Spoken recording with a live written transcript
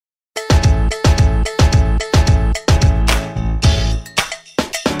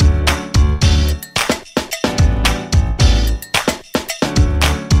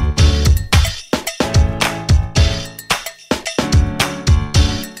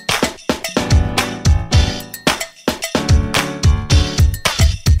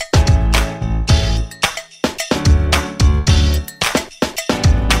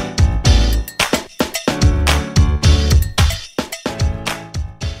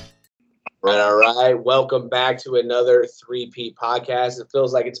All right. Welcome back to another 3P podcast. It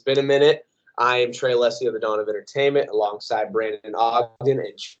feels like it's been a minute. I am Trey Leslie of the Dawn of Entertainment alongside Brandon Ogden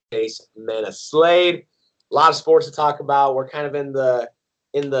and Chase Mena-Slade. A lot of sports to talk about. We're kind of in the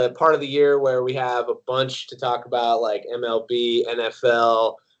part of the year where we have a bunch to talk about, like MLB,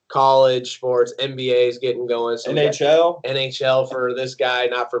 NFL, college sports, NBA is getting going. So NHL for this guy,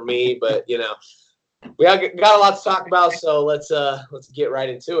 not for me, but we got a lot to talk about, so let's get right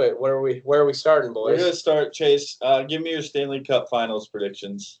into it. Where are we starting, boys? We're gonna start, Chase. Give me your Stanley Cup Finals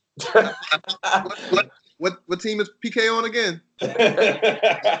predictions. What team is PK on again?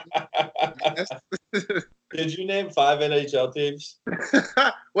 Did you name 5 NHL teams?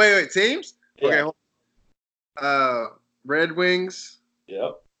 Wait, teams? Yeah. Okay. Red Wings.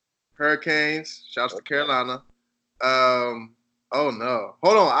 Yep. Hurricanes. Shouts to Carolina. Oh no!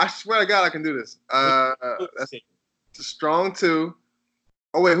 Hold on. I swear to God, I can do this. That's a strong 2.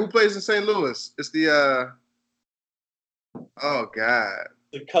 Oh wait, who plays in St. Louis? It's the. Oh God.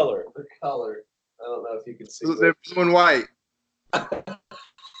 The color. I don't know if you can see. They're blue and white. They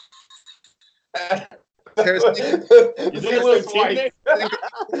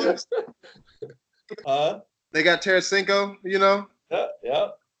got Tarasenko. Yeah.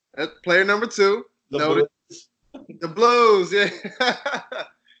 That's player number 2. The The Blues, yeah.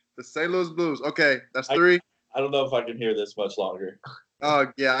 The St. Louis Blues. Okay, that's 3. I don't know if I can hear this much longer. Oh,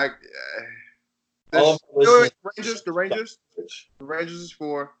 yeah. Rangers. The Rangers is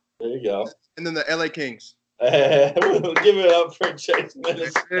 4. There you go. And then the LA Kings. We'll give it up for Chase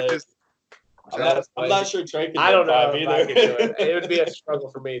Mena-Slade. I'm not sure Trey can I don't know 5 if either. I can do it. It would be a struggle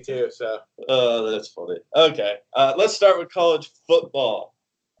for me too. So. That's funny. Okay, let's start with college football.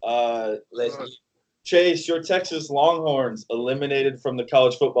 Chase, your Texas Longhorns eliminated from the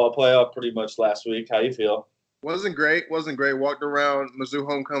college football playoff pretty much last week. How you feel? Wasn't great. Walked around Mizzou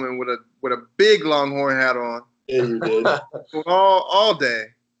homecoming with a big Longhorn hat on. Yeah, you did. all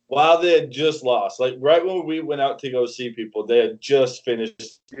day. While they had just lost. Like right when we went out to go see people, they had just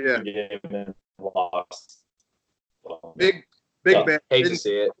finished the game and lost. Big bet. Hate to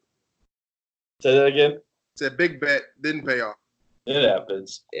see it. Say that again? Said big bet didn't pay off. It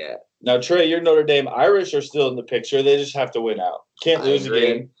happens. Yeah. Now, Trey, your Notre Dame Irish are still in the picture. They just have to win out. Can't lose a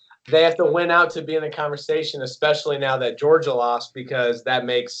game. They have to win out to be in the conversation, especially now that Georgia lost, because that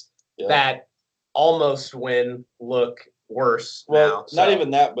makes that almost win look worse now. Not even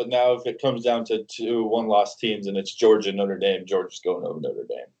that, but now if it comes down to 2 one-loss teams and it's Georgia, Notre Dame, Georgia's going over Notre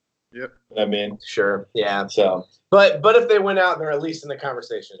Dame. Yep. You know what I mean? Sure. Yeah. So, but if they win out, they're at least in the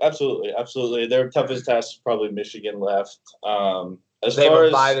conversation. Absolutely. Their toughest task is probably Michigan left. They have a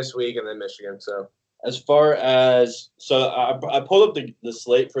bye this week and then Michigan. So I pulled up the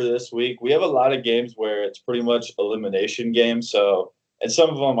slate for this week. We have a lot of games where it's pretty much elimination games. So, and some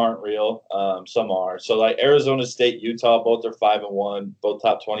of them aren't real. Some are. So like Arizona State, Utah, both are 5-1, both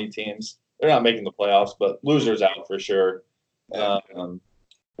top 20 teams. They're not making the playoffs, but losers out for sure.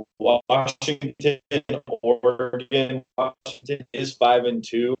 Washington, Oregon. Washington is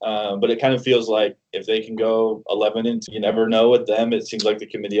 5-2, but it kind of feels like if they can go 11-2, you never know with them. It seems like the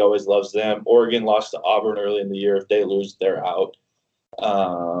committee always loves them. Oregon lost to Auburn early in the year. If they lose, they're out.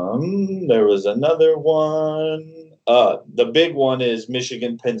 There was another one. The big one is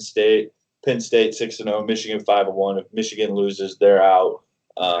Michigan, Penn State. Penn State 6-0, Michigan 5-1. If Michigan loses, they're out.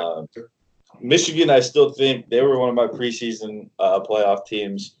 Michigan, I still think they were one of my preseason playoff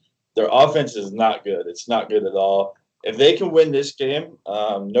teams. Their offense is not good. It's not good at all. If they can win this game,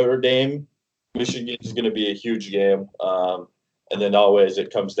 Notre Dame, Michigan is going to be a huge game. And then always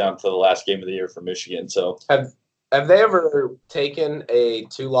it comes down to the last game of the year for Michigan. So have they ever taken a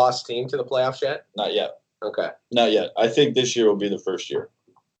 2-loss team to the playoffs yet? Not yet. Okay. Not yet. I think this year will be the first year.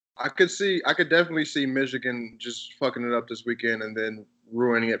 I could definitely see Michigan just fucking it up this weekend and then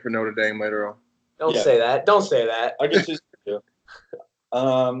ruining it for Notre Dame later on. Don't say that. Don't say that. I guess it's too.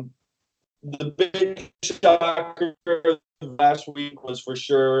 The big shocker last week was for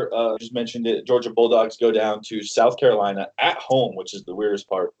sure, just mentioned it, Georgia Bulldogs go down to South Carolina at home, which is the weirdest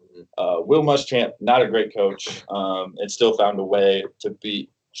part. Will Muschamp, not a great coach, and still found a way to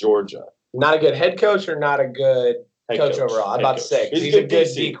beat Georgia. Not a good head coach or not a good coach overall? I'm about to say. He's a good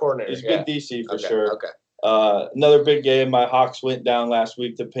D coordinator. He's a good DC for sure. Okay. Another big game. My Hawks went down last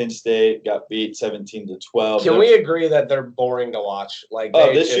week to Penn State, got beat 17-12. Can we agree that they're boring to watch? Like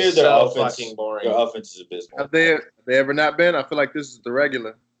this year, their so offense, fucking boring. Their offense is abysmal. Have they ever not been? I feel like this is the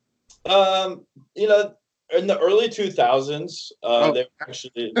regular. In the early 2000s, they're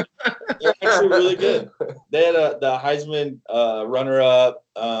actually really good. They had the Heisman runner-up.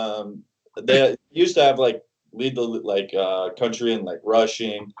 They used to have like lead the country in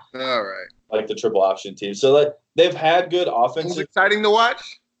rushing, All right. like the triple option team. So they've had good It was offensive. exciting to watch.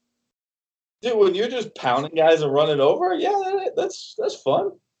 Dude, when you're just pounding guys and running over, yeah, that's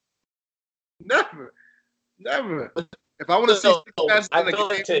fun. Never. If I want to see six passes in the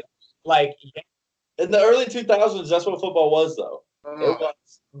game, in the early 2000s, that's what football was, though. It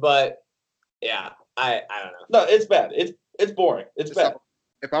was, but yeah, I don't know. No, it's bad. It's boring. It's bad.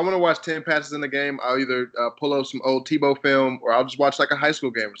 If I want to watch 10 passes in the game, I'll either pull up some old Tebow film or I'll just watch like a high school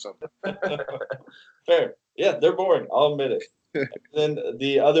game or something. Fair. Yeah, they're boring. I'll admit it. And then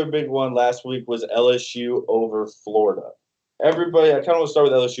the other big one last week was LSU over Florida. Everybody, I kind of want to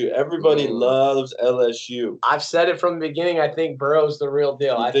start with LSU. Everybody loves LSU. I've said it from the beginning. I think Burrow's the real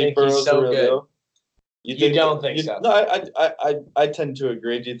deal. I think he's so good. Deal? You don't think so? No, I tend to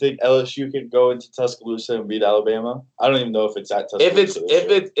agree. Do you think LSU could go into Tuscaloosa and beat Alabama? I don't even know if it's at Tuscaloosa.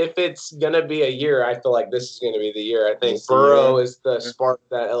 If it's gonna be a year, I feel like this is gonna be the year. I think Burrow is the spark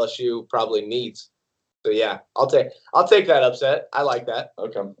that LSU probably needs. So yeah, I'll take that upset. I like that.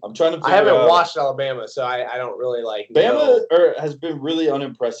 Okay, I'm trying to. I haven't watched Alabama, so I don't really like. Bama has been really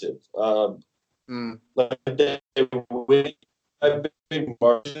unimpressive. Like they win by big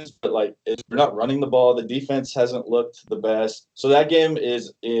margins, but they're not running the ball. The defense hasn't looked the best. So that game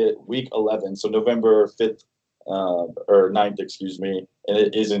is week 11, so November 5th or 9th, excuse me, and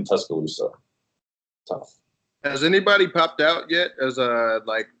it is in Tuscaloosa. Tough. Has anybody popped out yet as a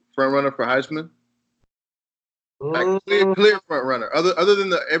front runner for Heisman? Clear front runner. Other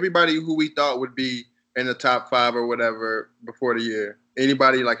than everybody who we thought would be in the top 5 or whatever before the year.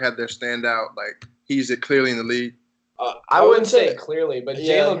 Anybody had their standout? He's clearly in the league. I wouldn't say clearly, but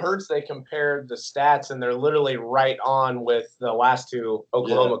Jalen Hurts, they compared the stats, and they're literally right on with the last two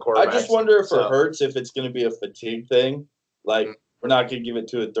Oklahoma quarterbacks. I just wonder for Hurts if it's going to be a fatigue thing. We're not going to give it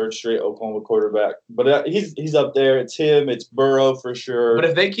to a third straight Oklahoma quarterback. But he's up there. It's him. It's Burrow for sure. But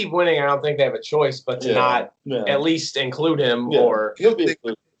if they keep winning, I don't think they have a choice but to not at least include him. Or he'll be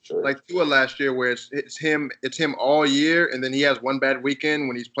included. Sure. Like Tua last year, where it's him all year, and then he has one bad weekend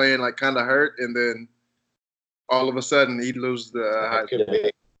when he's playing kind of hurt, and then all of a sudden he loses the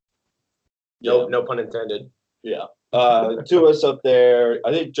no pun intended. Yeah. Tua's up there.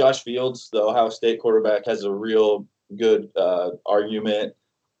 I think Josh Fields, the Ohio State quarterback, has a real good argument.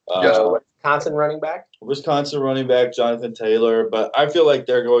 Wisconsin running back Jonathan Taylor, but I feel like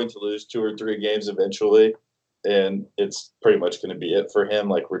they're going to lose 2 or 3 games eventually, and it's pretty much going to be it for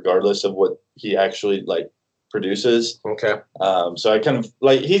him, regardless of what he actually produces. Okay. So I kind of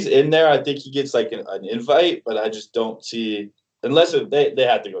he's in there. I think he gets an invite, but I just don't see, unless they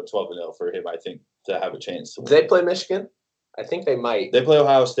have to go 12-0 for him, I think, to have a chance to win. Do they play Michigan? I think they might. They play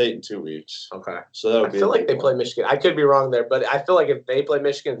Ohio State in 2 weeks. Okay. So I feel like they play Michigan. I could be wrong there, but I feel like if they play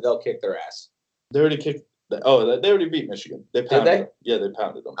Michigan, they'll kick their ass. They already kicked. They already beat Michigan. They pounded them. Yeah, they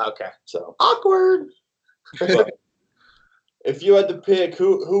pounded them. Okay. So awkward. If you had to pick,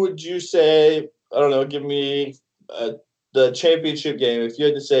 who would you say? I don't know. Give me the championship game. If you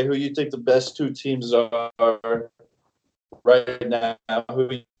had to say who you think the best 2 teams are right now, who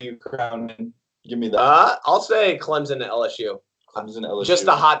are you crowning? Give me that. I'll say Clemson to LSU. Clemson LSU. Just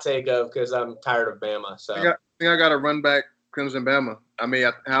a hot take because I'm tired of Bama. So I think I got to run back Clemson Bama. I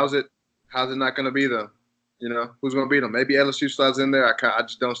mean, how's it not going to be them? Who's going to beat them? Maybe LSU slides in there. I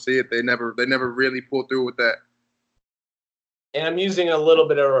just don't see it. They never really pull through with that. And I'm using a little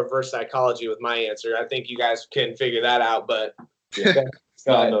bit of reverse psychology with my answer. I think you guys can figure that out, but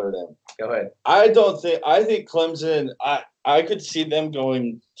Notre Dame. Go ahead. I think Clemson, I could see them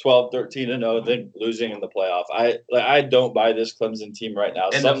going 12-13-0, then losing in the playoff. I don't buy this Clemson team right now.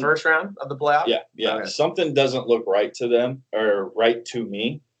 In the first round of the playoff? Yeah. Okay. Something doesn't look right to them or right to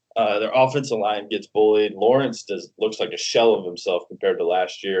me. Their offensive line gets bullied. Lawrence looks like a shell of himself compared to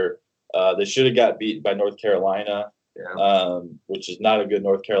last year. They should have got beat by North Carolina. Yeah. Which is not a good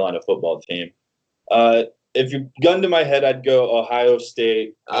North Carolina football team. If you gun to my head, I'd go Ohio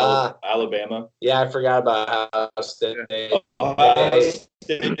State, Alabama. Yeah, I forgot about Ohio State.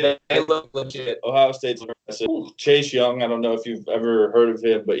 They look legit. Ohio State's impressive. Chase Young, I don't know if you've ever heard of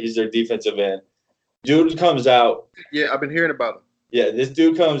him, but he's their defensive end. Dude comes out. Yeah, I've been hearing about him. Yeah, this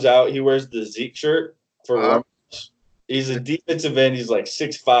dude comes out. He wears the Zeke shirt for He's a defensive end. He's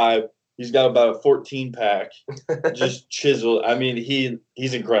 6'5". He's got about a 14-pack, just chiseled. I mean,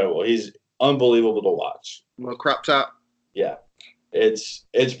 he's incredible. He's unbelievable to watch. Little crop top. Yeah, it's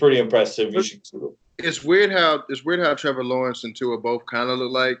pretty impressive. You should see him. It's weird how Trevor Lawrence and Tua both kind of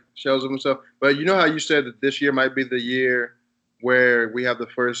look like shells of themselves. But you know how you said that this year might be the year where we have the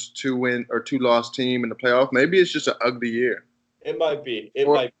first 2-win or 2-loss team in the playoff? Maybe it's just an ugly year. It might be.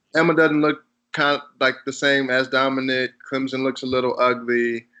 Emma doesn't look kind of like the same as dominant. Clemson looks a little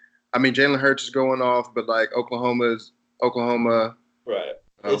ugly. I mean, Jalen Hurts is going off, but like Oklahoma. Right.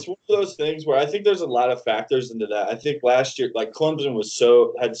 Oh. It's one of those things where I think there's a lot of factors into that. I think last year, like Clemson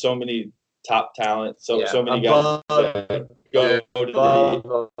had so many top talent, so many guys that go to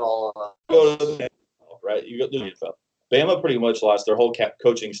the right. You go to the NFL. Bama pretty much lost their whole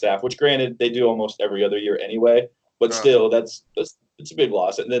coaching staff, which granted they do almost every other year anyway, but still it's a big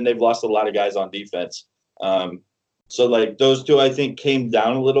loss. And then they've lost a lot of guys on defense. So like those two, I think, came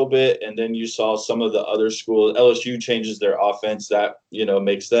down a little bit, and then you saw some of the other schools. LSU changes their offense, that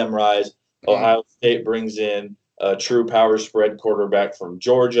makes them rise. Ohio State brings in a true power spread quarterback from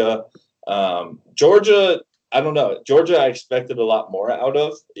Georgia. Georgia, I don't know. Georgia, I expected a lot more out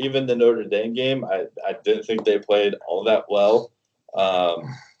of. Even the Notre Dame game, I didn't think they played all that well,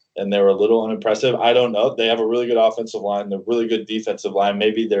 and they were a little unimpressive. I don't know. They have a really good offensive line, a really good defensive line.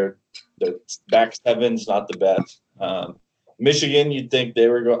 Maybe their back seven's not the best. Michigan, you'd think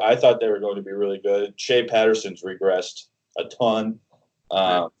I thought they were going to be really good. Shea Patterson's regressed a ton.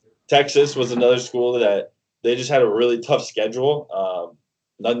 Texas was another school that they just had a really tough schedule.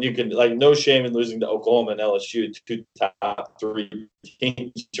 No shame in losing to Oklahoma and LSU, two top 3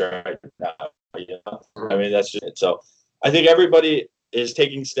 teams right now. I mean, that's just it. So I think everybody is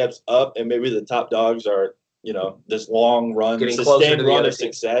taking steps up, and maybe the top dogs are, this long run, sustained run of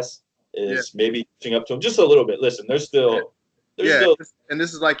success is maybe catching up to them just a little bit. Listen, there's still, and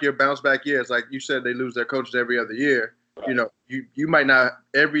this is like your bounce back year. It's like you said, they lose their coaches every other year. Right. You might not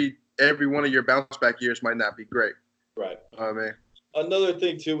every one of your bounce back years might not be great. Right. I mean, another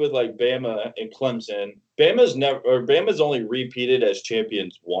thing too with like Bama and Clemson, Bama's only repeated as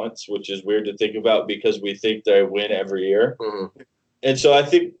champions once, which is weird to think about because we think they win every year. Mm-hmm. And so I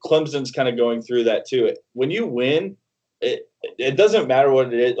think Clemson's kind of going through that too. When you win, it doesn't matter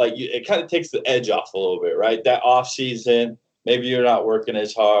what it is. Like it kind of takes the edge off a little bit, right? That off season, maybe you're not working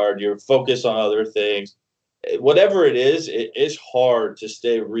as hard. You're focused on other things. Whatever it is hard to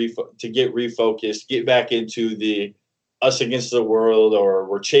get refocused, get back into the us against the world, or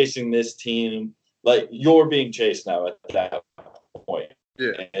we're chasing this team. Like you're being chased now at that point.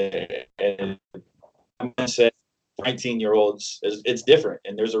 Yeah. And I'm gonna say 19-year-olds, it's different,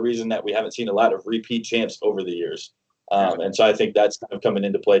 and there's a reason that we haven't seen a lot of repeat champs over the years. And so I think that's kind of coming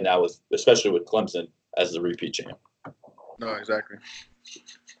into play now, especially with Clemson as the repeat champ. No, exactly.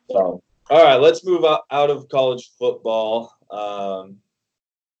 So, all right, let's move out of college football. College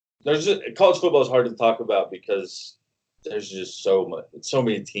football is hard to talk about because there's just so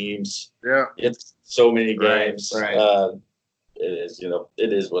many teams. Yeah, it's so many games. Right.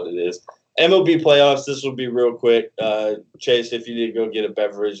 It is what it is. MLB playoffs, this will be real quick. Chase, if you need to go get a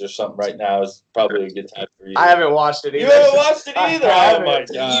beverage or something right now, is probably a good time for you. I haven't watched it either. You haven't watched it either? Oh, my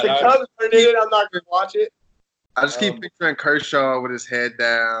God. The Cubs are in it. I'm not going to watch it. I just keep picturing Kershaw with his head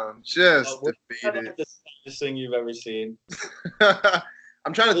down, just defeated. Like the saddest thing you've ever seen.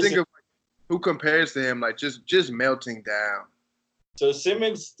 I'm trying to think of who compares to him, like just melting down. So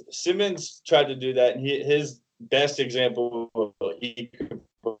Simmons tried to do that, and his best example he could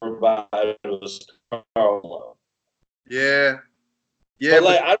provide was Carl Malone. Yeah. But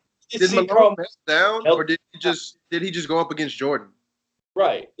like, did Malone melt down, or did he just go up against Jordan?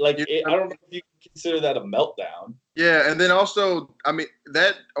 Right. Like I don't know if you can consider that a meltdown. Yeah, and then also, I mean,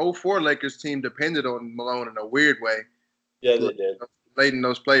 that 04 Lakers team depended on Malone in a weird way. Yeah, they did. Late in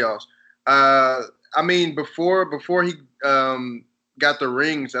those playoffs. I mean, before he got the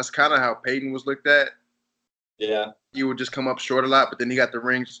rings, that's kind of how Peyton was looked at. Yeah. He would just come up short a lot, but then he got the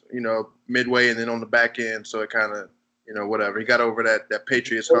rings, midway and then on the back end. So it kind of, whatever. He got over that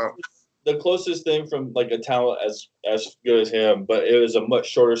Patriots hump. The closest thing from like a talent as good as him, but it was a much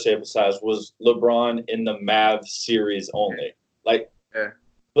shorter sample size, was LeBron in the Mavs series only. Like, yeah.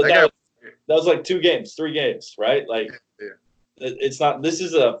 But that was like 2 games, 3 games, right? Like, it's not. This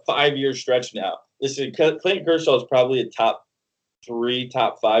is a 5-year stretch now. Clayton Kershaw is probably a top 3,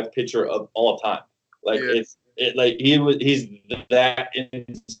 top 5 pitcher of all time. Like he's that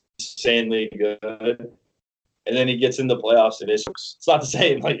insanely good. And then he gets in the playoffs, and it's not the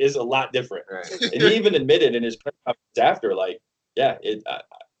same. Like, it's a lot different. Right. And he even admitted in his press conference after, like, yeah,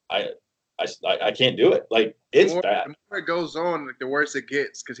 I can't do it. Like, it's bad. The more it goes on, like, the worse it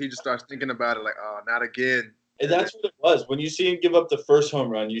gets, because he just starts thinking about it, like, oh, not again. And that's what it was. When you see him give up the first home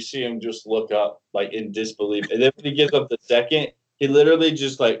run, you see him just look up, like, in disbelief. And then when he gives up the second, he literally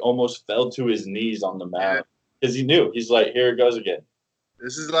just, like, almost fell to his knees on the mound because he knew. He's like, here it goes again.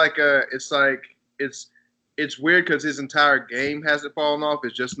 This is like it's weird because his entire game hasn't fallen off.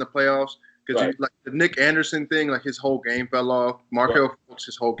 It's just in the playoffs. because Right. like the Nick Anderson thing, like his whole game fell off. Markel Fultz,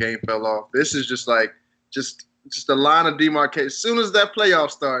 his whole game fell off. This is just like just a line of demarcation. As soon as that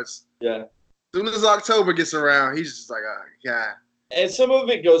playoff starts, Yeah. as soon as October gets around, he's just like, oh, God. And some of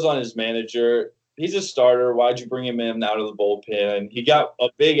it goes on his manager. He's a starter. Why'd you bring him in out of the bullpen? He got a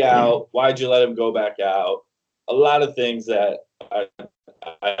big out. Why'd you let him go back out? A lot of things that I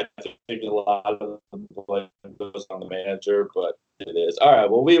think a lot of the blame goes on the manager, but it is. All right,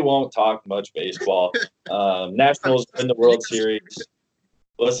 well, we won't talk much baseball. Nationals in the World Series.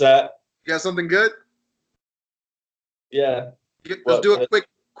 What's that? You got something good? Yeah. Let's do a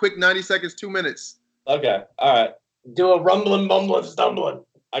quick 90 seconds, 2 minutes. Okay. All right. Do a rumbling, mumbling, stumbling.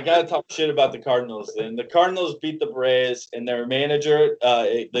 I gotta talk shit about the Cardinals. Then the Cardinals beat the Braves, and their manager,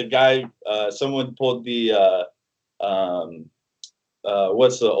 the guy, someone pulled the,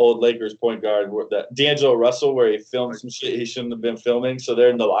 what's the old Lakers point guard, that D'Angelo Russell, where he filmed some shit he shouldn't have been filming. So they're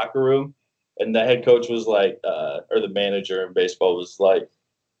in the locker room, and the head coach was like, or the manager in baseball was like,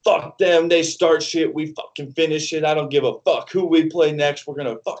 "Fuck them! They start shit, we fucking finish it. I don't give a fuck who we play next. We're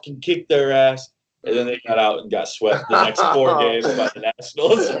gonna fucking kick their ass." And then they got out and got swept the next 4 games by the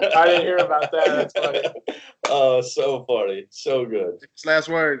Nationals. I didn't hear about that. That's funny. Oh, so funny. So good. His last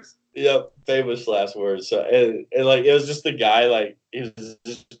words. Yep. Famous last words. So, and like, it was just the guy, like, he was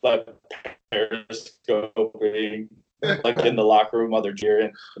just like periscoping, like in the locker room while they're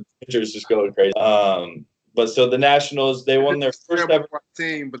cheering. The pitchers just going crazy. But so the Nationals, they won their first ever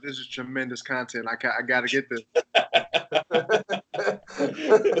team, but this is tremendous content. I got to get this.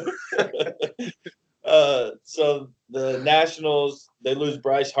 So the Nationals, they lose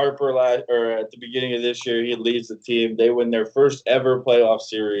Bryce Harper at the beginning of this year. He leads the team. They win their first ever playoff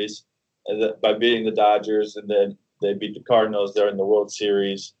series by beating the Dodgers, and then they beat the Cardinals. They're in the World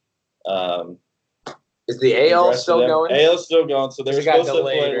Series. Is the AL still going? AL's still going. So they were supposed to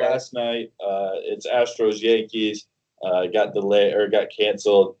play right? last night. It's Astros Yankees. Got delayed or got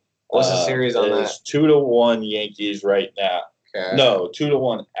canceled. What's the series on that? It's 2-1 Yankees right now. Okay. No,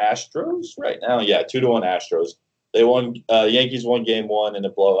 2-1 Astros right now. Yeah, 2-1 Astros. They won. Yankees won Game 1 in a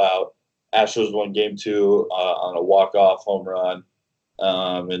blowout. Astros won Game 2 on a walk-off home run,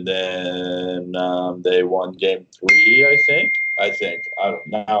 and then they won Game 3. I think. I don't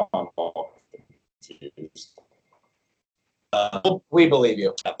know. Now I'm all confused. We believe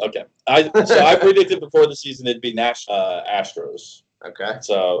you. Okay. I predicted before the season it'd be Astros. Okay.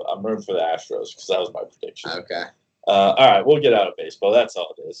 So I'm rooting for the Astros because that was my prediction. Okay. All right, we'll get out of baseball. That's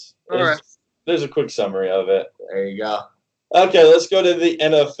all it is. All right. There's a quick summary of it. There you go. Okay, let's go to the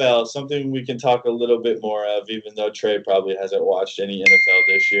NFL, something we can talk a little bit more of, even though Trey probably hasn't watched any NFL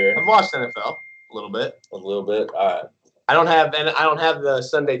this year. I've watched NFL a little bit. A little bit? All right. I don't have the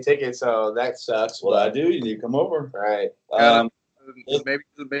Sunday ticket, so that sucks. Well, I do. You need to come over. Right.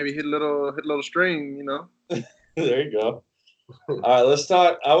 Maybe hit a little string, you know. There you go. All right, let's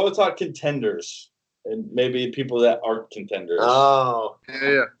talk. I want to talk contenders and maybe people that aren't contenders. Oh.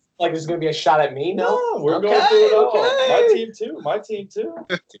 Yeah. Like there's gonna be a shot at me? No, we're going through it all. My team too.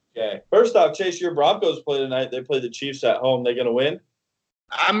 Okay. First off, Chase, your Broncos play tonight. They play the Chiefs at home. They gonna win?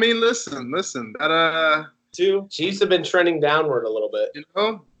 I mean, listen. That Chiefs have been trending downward a little bit. You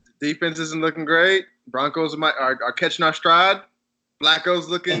know, the defense isn't looking great. Broncos are catching our stride. Flacco's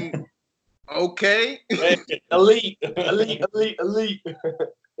looking okay. elite.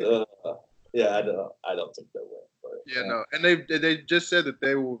 Yeah, I don't think they'll win. But, yeah, no, and they just said that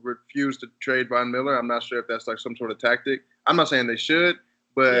they will refuse to trade Von Miller. I'm not sure if that's like some sort of tactic. I'm not saying they should,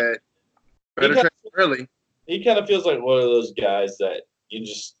 but better trade early. He kind of feels like one of those guys that he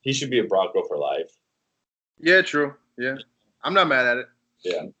should be a Bronco for life. Yeah, true. Yeah, I'm not mad at it.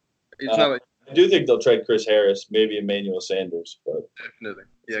 Yeah, it's not like I do think they'll trade Chris Harris, maybe Emmanuel Sanders, but definitely.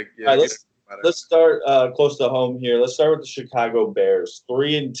 Yeah. All right, let's start close to home here. Let's start with the Chicago Bears,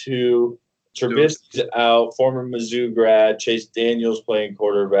 3-2. Trubisky's out. Former Mizzou grad. Chase Daniels playing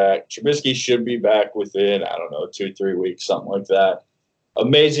quarterback. Trubisky should be back within 2-3 weeks, something like that.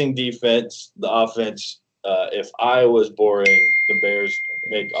 Amazing defense. The offense. If I was boring, the Bears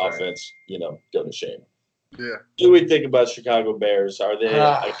make offense, go to shame. Yeah. What do we think about Chicago Bears? Are they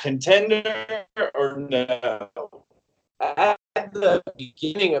a contender or no? At the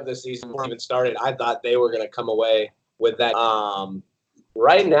beginning of the season, before it even started, I thought they were going to come away with that.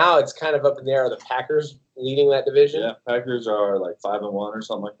 Right now, it's kind of up in the air. Are the Packers leading that division? Yeah, Packers are like 5-1 or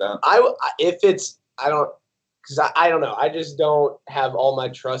something like that. I don't know. I just don't have all my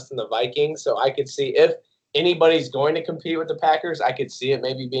trust in the Vikings. So I could see if anybody's going to compete with the Packers, I could see it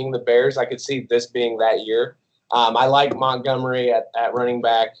maybe being the Bears. I could see this being that year. I like Montgomery at running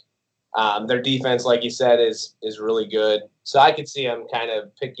back. Their defense, like you said, is really good. So I could see them kind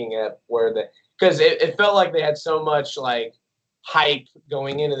of picking up because it felt like they had so much like hype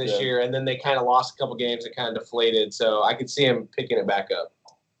going into this year, and then they kind of lost a couple games and kind of deflated. So I could see them picking it back up.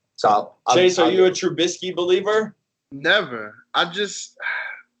 So Chase, are you a Trubisky believer? Never.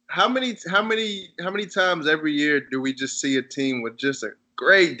 How many times every year do we just see a team with just a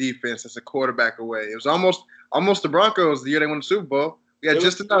great defense as a quarterback away? It was almost the Broncos the year they won the Super Bowl. We had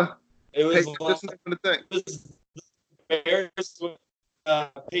just enough. It was just enough for the thing. It was the Bears when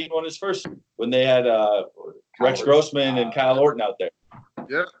Peyton won his first when they had Rex Grossman and Kyle Orton out there.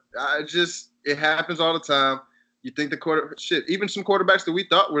 Yeah, it happens all the time. You think even some quarterbacks that we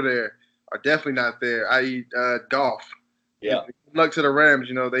thought were there are definitely not there. I.e., Goff. Yeah. Good luck to the Rams.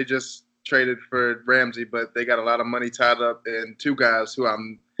 They just traded for Ramsey, but they got a lot of money tied up in two guys who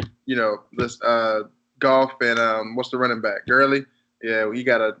Goff and what's the running back? Gurley. Yeah, he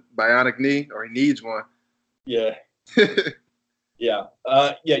got a bionic knee, or he needs one. Yeah. Yeah.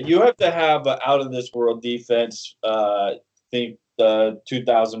 You have to have an out-of-this-world defense. I think the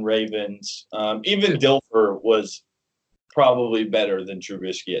 2000 Ravens, even Dilfer was probably better than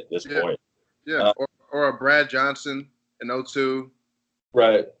Trubisky at this point. Yeah, or a Brad Johnson in 2002.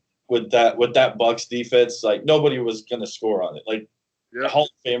 Right. With that Bucs defense, like nobody was going to score on it. Like Hall of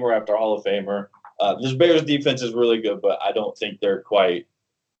Famer after Hall of Famer. This Bears defense is really good, but I don't think they're quite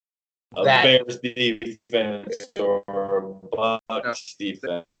a Bears defense or Bucs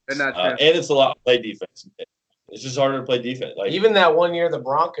defense. And it's a lot of play defense. It's just harder to play defense. Like even that one year, the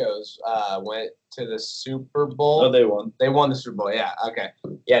Broncos went to the Super Bowl. No, they won. They won the Super Bowl. Yeah. Okay.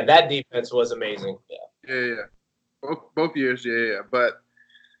 Yeah, that defense was amazing. Yeah. Both years. Yeah. But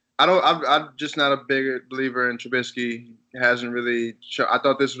I'm just not a big believer in Trubisky. He hasn't really. I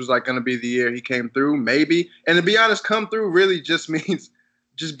thought this was like going to be the year he came through, maybe. And to be honest, come through really just means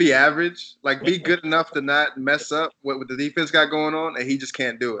just be average. Like be good enough to not mess up what the defense got going on, and he just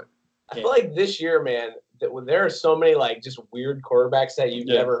can't do it. I feel like this year, man, there are so many like just weird quarterbacks that you've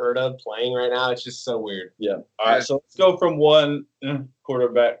never heard of playing right now. It's just so weird. Yeah. All right. So let's go from one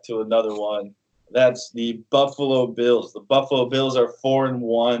quarterback to another one. That's the Buffalo Bills. The Buffalo Bills are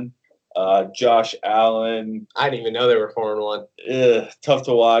 4-1. Josh Allen. I didn't even know they were 4-1. Tough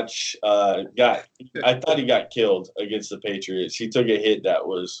to watch. I thought he got killed against the Patriots. He took a hit that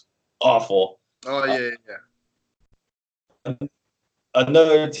was awful. Oh yeah.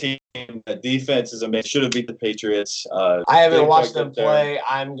 Another team that defense is amazing. Should have beat the Patriots. I haven't watched them play.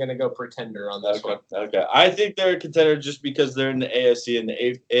 I'm gonna go pretender on this one. Okay. I think they're a contender just because they're in the AFC, and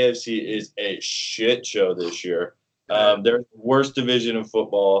the AFC is a shit show this year. They're the worst division of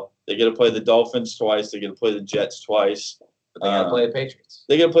football. They get to play the Dolphins twice. They get to play the Jets twice. But they got to play the Patriots.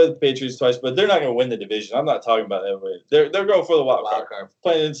 They get to play the Patriots twice, but they're not going to win the division. I'm not talking about them. They're going for the wild card.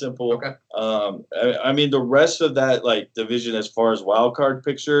 Plain and simple. Okay. I mean, the rest of that division, as far as wild card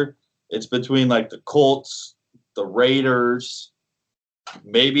picture, it's between the Colts, the Raiders,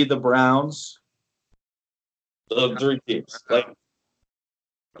 maybe the Browns. The three teams.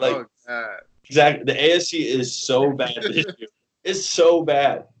 Exactly. The AFC is so bad this year. It's so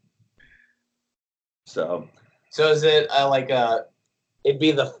bad. So is it it'd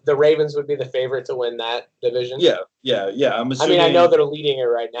be the Ravens would be the favorite to win that division? Yeah. I'm assuming. I know they're leading it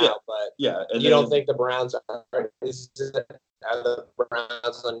right now, but and you don't think the Browns are the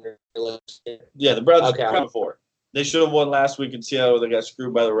Browns under your list? Yeah, the Browns are before. They should have won last week in Seattle. They got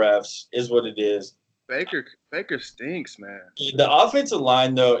screwed by the refs. Is what it is. Baker stinks, man. The offensive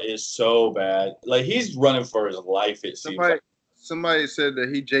line though is so bad. He's running for his life. It seems like. Somebody said that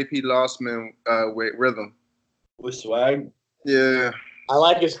he JP Lossman with rhythm. With swag? Yeah. I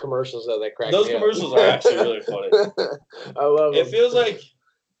like his commercials though. They crack Those me commercials up. are actually really funny. I love it. Them. Feels like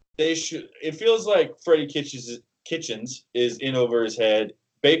it feels like Freddie Kitchens is in over his head.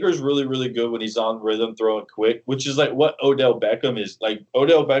 Baker's really, really good when he's on rhythm, throwing quick, which is what Odell Beckham is.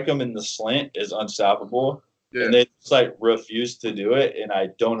 Odell Beckham in the slant is unstoppable. Yeah. And they just refuse to do it, and I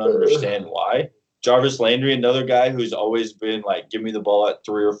don't understand why. Jarvis Landry, another guy who's always been give me the ball at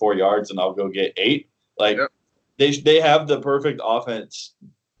 3 or 4 yards and I'll go get 8. They have the perfect offense.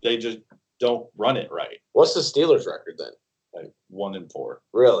 They just don't run it right. What's the Steelers' record then? 1-4.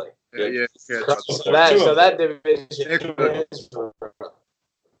 Really? Yeah. So that division is.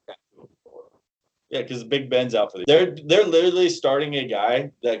 Yeah, because Big Ben's out for the year. They're literally starting a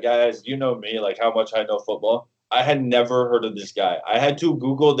guy. That guy, as you know me, how much I know football. I had never heard of this guy. I had to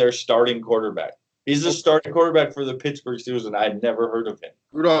Google their starting quarterback. He's the starting quarterback for the Pittsburgh Steelers, and I had never heard of him.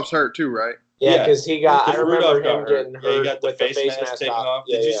 Rudolph's hurt too, right? Yeah, because he got. I remember him getting hurt. Yeah, he got the face mask taken off.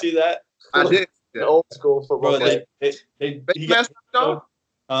 Did you see that? I did. The old school football. Face mask off?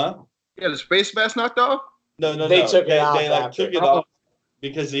 Huh? He had his face mask knocked off? No. They took it off They like after. took it off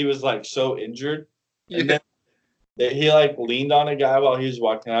because he was like so injured. And Yeah. then he like leaned on a guy while he was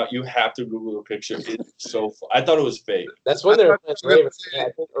walking out. You have to Google the picture. It's so I thought it was fake. That's when they were playing I thought- Ravens. Yeah,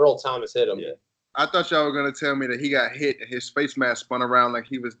 I think Earl Thomas hit him. Yeah. I thought y'all were gonna tell me that he got hit and his face mask spun around like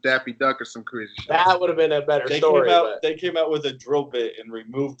he was Daffy Duck or some crazy shit. That would have been a better story. They came out with a drill bit and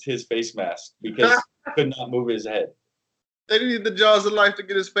removed his face mask because he could not move his head. They needed the jaws of life to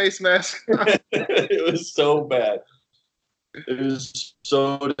get his face mask. It was so bad. It was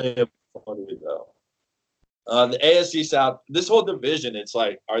so damn funny though. The AFC South, this whole division, it's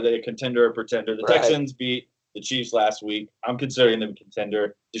like, are they a contender or pretender? The Right. Texans beat the Chiefs last week. I'm considering them a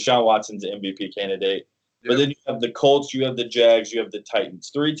contender. Deshaun Watson's an MVP candidate. But Yep. then you have the Colts, you have the Jags, you have the Titans.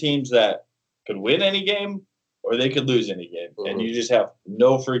 3 teams that could win any game or they could lose any game. Mhm. And you just have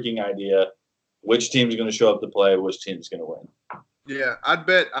no freaking idea which team's going to show up to play, which team's going to win. Yeah, I'd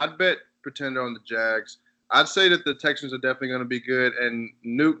bet pretender on the Jags. I'd say that the Texans are definitely going to be good, and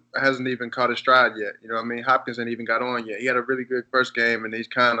Nuke hasn't even caught his stride yet. You know what I mean? Hopkins ain't even got on yet. He had a really good first game, and he's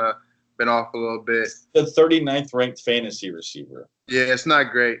kind of been off a little bit. The 39th ranked fantasy receiver. Yeah, it's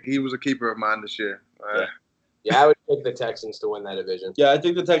not great. He was a keeper of mine this year. Yeah. Yeah, I would pick the Texans to win that division. Yeah, I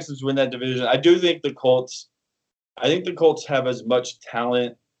think the Texans win that division. I do think the Colts have as much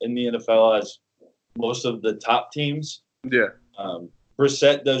talent in the NFL as most of the top teams. Yeah.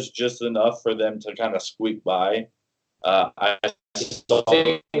 Brissett does just enough for them to kind of squeak by. I saw, I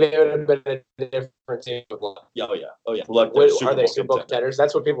think they would have been a different team with Luck. oh yeah. Luck, they're Are they Bowl Super Bowl contender. contenders?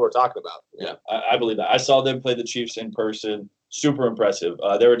 That's what people were talking about. Yeah, I believe that. I saw them play the Chiefs in person. Super impressive.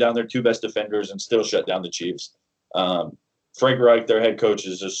 They were down their 2 best defenders and still shut down the Chiefs. Frank Reich, their head coach,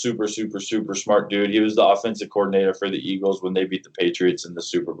 is a super, super, super smart dude. He was the offensive coordinator for the Eagles when they beat the Patriots in the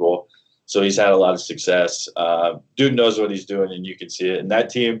Super Bowl. So he's had a lot of success. Dude knows what he's doing, and you can see it. And that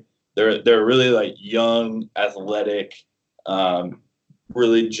team, they're really like young, athletic,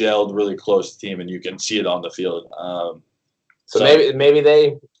 really gelled, really close team, and you can see it on the field. So maybe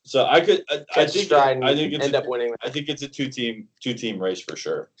they So I think stride and it's end up winning. I think it's a two team race for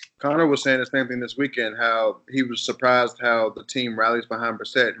sure. Connor was saying the same thing this weekend, how he was surprised how the team rallies behind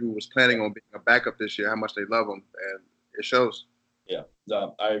Brissett, who was planning on being a backup this year, how much they love him, and it shows. Yeah,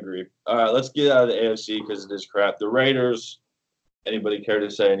 I agree. All right, let's get out of the AFC because it is crap. The Raiders. Anybody care to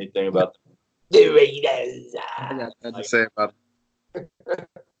say anything about them? The Raiders. I got nothing to say about it.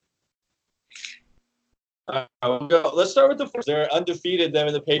 Let's start with the first. They're undefeated. Them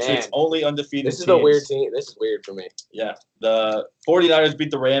and the Patriots Man. only undefeated. This is a weird team. This is weird for me. Yeah, the 49ers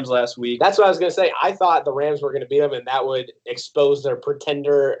beat the Rams last week. That's what I was going to say. I thought the Rams were going to beat them, and that would expose their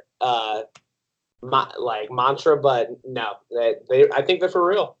pretender mantra. But no, I think they're for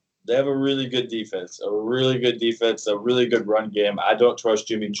real. They have a really good defense, a really good run game. I don't trust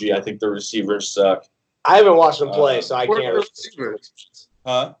Jimmy G. I think the receivers suck. I haven't watched them play, so I Who are can't. their receivers?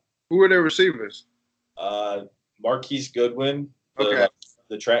 Huh? Who are their receivers? Marquise Goodwin, Okay.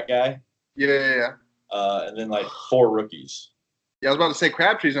 the track guy, Yeah. and then like 4 rookies. Yeah, I was about to say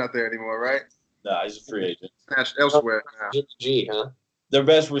Crabtree's not there anymore, right? Nah, he's a free agent. Snatched elsewhere now. G, huh? Their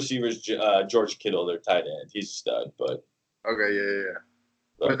best receiver is George Kittle, their tight end. He's a stud, but Okay, yeah.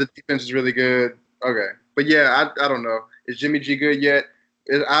 But the defense is really good. Okay. But yeah, I don't know. Is Jimmy G good yet?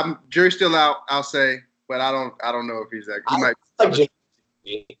 Jury's still out, I'll say, but I don't know if he's that. He might. Like Jimmy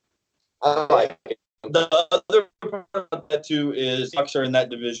G. I like it. the other part about that too is Bucks are in that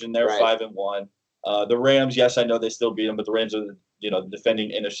division. They're Right. 5-1. The Rams, yes, I know they still beat them, but the Rams are the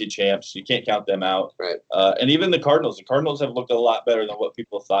defending NFC champs. You can't count them out. Right. And even the Cardinals. The Cardinals have looked a lot better than what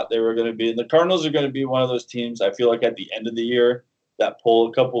people thought they were going to be. And the Cardinals are going to be one of those teams, I feel like, at the end of the year that pull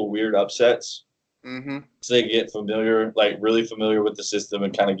a couple of weird upsets. Mm-hmm. So they get familiar, like really familiar with the system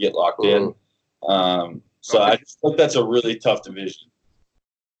and kind of get locked in. So Okay. I just think that's a really tough division.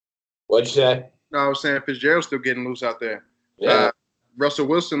 What'd you say? No, I was saying Fitzgerald's still getting loose out there. Yeah. Russell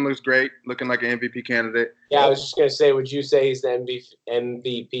Wilson looks great, looking like an MVP candidate. Yeah, I was just gonna say, would you say he's the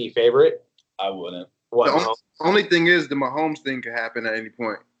MVP favorite? I wouldn't. What? The no? only thing is the Mahomes thing could happen at any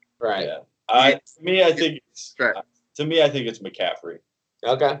point. Right. Yeah. To me, I think Right. it's McCaffrey.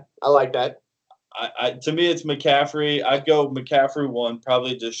 Okay. I like that. To me, it's McCaffrey. I'd go McCaffrey 1,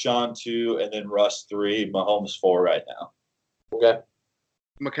 probably Deshaun 2, and then Russ 3, Mahomes 4 right now. Okay.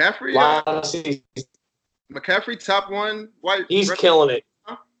 McCaffrey, McCaffrey top 1 white. He's killing it.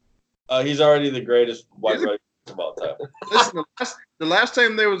 He's already the greatest wide Is it? running back of all time. Listen, the last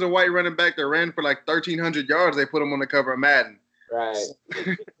time there was a white running back that ran for like 1,300 yards, they put him on the cover of Madden. Right.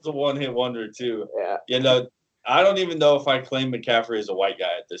 It's a one-hit wonder too. Yeah. I don't even know if I claim McCaffrey as a white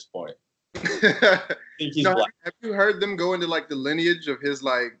guy at this point. I think he's black. Have you heard them go into like the lineage of his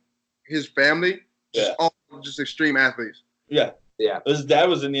his family, all just extreme athletes. Yeah. Yeah. His dad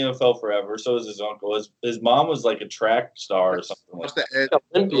was in the NFL forever. So was his uncle. His mom was like a track star or something like that. Ed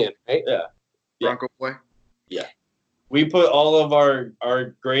Olympian, right? Yeah. Bronco boy. Yeah. We put all of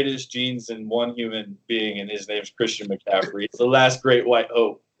our greatest genes in one human being, and his name's Christian McCaffrey. It's the last great white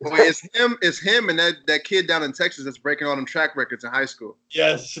hope. Wait, it's him and that kid down in Texas that's breaking all them track records in high school.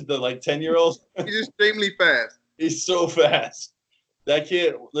 Yes, the 10-year-old. He's extremely fast. He's so fast. That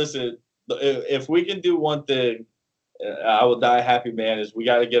kid, listen, if we can do one thing, I will die happy, man, is we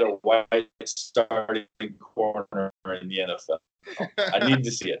got to get a white starting corner in the NFL. I need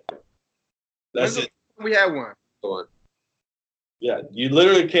to see it. That's it. We had one. Go on. Yeah, you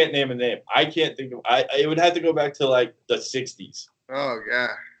literally can't name a name. I can't think of. It would have to go back to like the 60s. Oh God.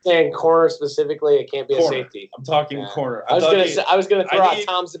 And corner specifically, it can't be Corner. a safety. I'm talking corner. I was gonna throw out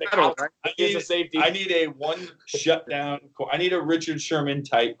Tom's in the I need a safety. I need a one shutdown. I need a Richard Sherman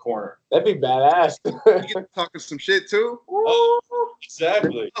type corner. That'd be badass. You get talking some shit too.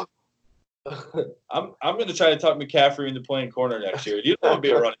 Exactly. I'm gonna try to talk McCaffrey into playing corner next year. You don't want to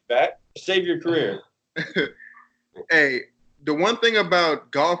be a running back. Save your career. Hey, the one thing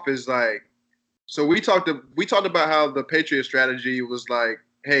about golf is like, so we talked about how the Patriot strategy was like,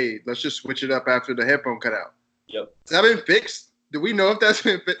 hey, let's just switch it up after the headphone cut out. Yep. Has that been fixed? Do we know if that's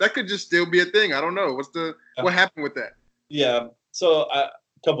been fixed? That could just still be a thing. I don't know. What happened with that? Yeah. So a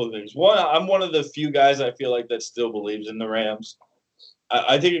couple of things. One, I'm one of the few guys I feel like that still believes in the Rams.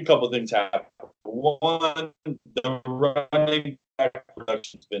 I think a couple of things happened. One, the running back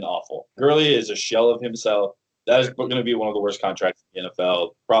production's been awful. Gurley is a shell of himself. That is going to be one of the worst contracts in the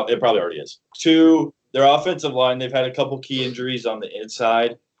NFL. It probably already is. Two, their offensive line, they've had a couple key injuries on the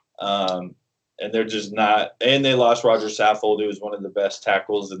inside, and they're just not – and they lost Roger Saffold, who was one of the best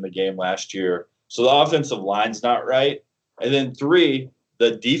tackles in the game last year. So the offensive line's not right. And then three,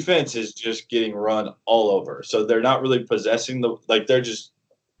 the defense is just getting run all over. So they're not really possessing the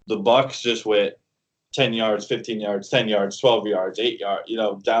Bucs just went 10 yards, 15 yards, 10 yards, 12 yards, 8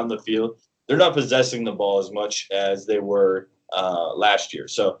 yards, down the field. They're not possessing the ball as much as they were last year.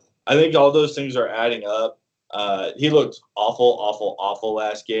 So I think all those things are adding up. He looked awful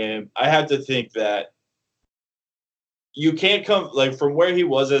last game. I have to think that you can't come from where he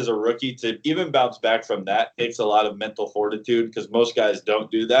was as a rookie to even bounce back from that takes a lot of mental fortitude because most guys don't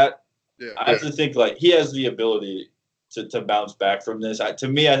do that. Yeah. I have to think he has the ability to bounce back from this. To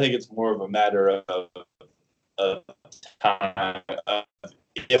me, I think it's more of a matter of time,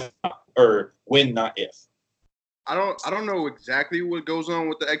 if or when, not if. I don't know exactly what goes on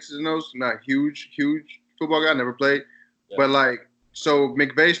with the X's and O's. I'm not a huge football guy. Never played, but so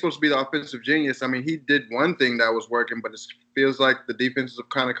McVay's supposed to be the offensive genius. I mean, he did one thing that was working, but it feels like the defenses have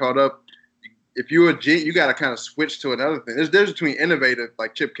kind of caught up. If you're a genius, you got to kind of switch to another thing. There's between innovative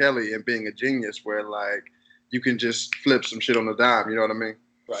like Chip Kelly and being a genius, where you can just flip some shit on the dime. You know what I mean?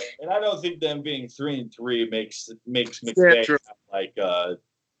 Right. And I don't think them being 3-3 makes McVay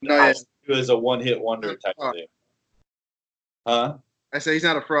as a one-hit wonder type of thing. Huh? I say he's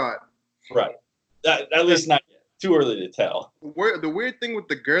not a fraud. Right. At least not yet. Too early to tell. The weird thing with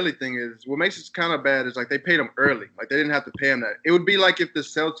the Gurley thing is what makes it kind of bad is they paid him early. They didn't have to pay him that. It would be like if the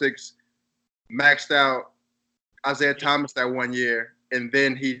Celtics maxed out Isaiah Thomas that 1 year and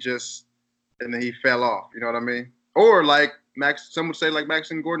then he fell off. You know what I mean? Or some would say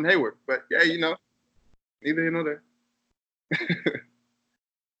Max and Gordon Hayward. But yeah, neither here nor there.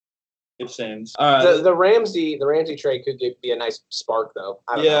 The Ramsey trade could be a nice spark, though.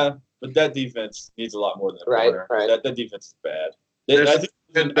 I don't know. But that defense needs a lot more than a corner. Right. That defense is bad.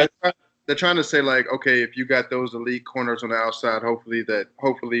 They're trying to say okay, if you got those elite corners on the outside, hopefully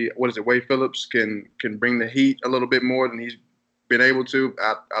what is it? Wade Phillips can bring the heat a little bit more than he's been able to.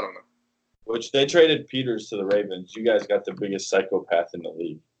 I don't know. Which they traded Peters to the Ravens. You guys got the biggest psychopath in the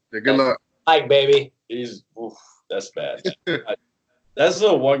league. Yeah, good luck. Baby. That's bad. That's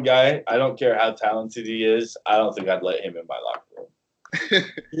the one guy, I don't care how talented he is, I don't think I'd let him in my locker room.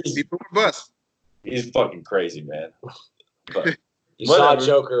 He's fucking crazy, man. But you saw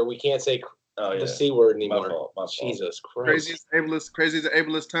Joker. We can't say the C word anymore. My fault. Jesus Christ. Crazy is the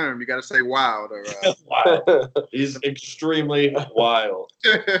ableist term. You got to say wild. Or, wild. He's extremely wild.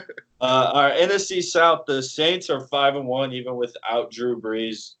 Our NFC South, the Saints are 5-1, even without Drew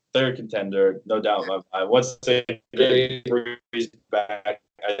Brees. They're a contender, no doubt in my mind. Once they get Brees back,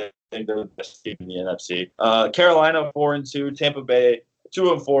 I think they're the best team in the NFC. Carolina 4-2, Tampa Bay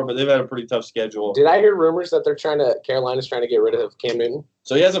 2-4, but they've had a pretty tough schedule. Did I hear rumors that Carolina's trying to get rid of Cam Newton?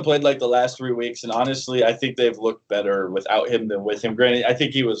 So he hasn't played the last 3 weeks, and honestly, I think they've looked better without him than with him. Granted, I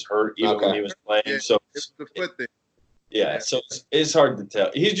think he was hurt even when he was playing. Yeah, so it's the foot thing. Yeah, so it's hard to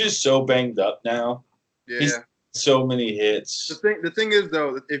tell. He's just so banged up now. Yeah. He's so many hits. The thing is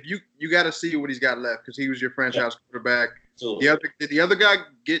though, if you got to see what he's got left because he was your franchise quarterback. Absolutely. Did the other guy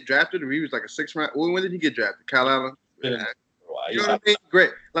get drafted? Or he was like a 6th round. When did he get drafted? Kyle Allen. Been in for a while. You know what I mean?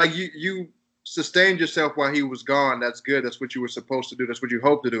 Great. Like you sustained yourself while he was gone. That's good. That's what you were supposed to do. That's what you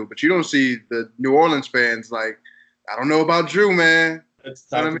hope to do. But you don't see the New Orleans fans like, I don't know about Drew, man. It's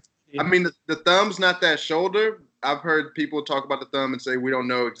You know what I mean, the thumb's not that shoulder. I've heard people talk about the thumb and say we don't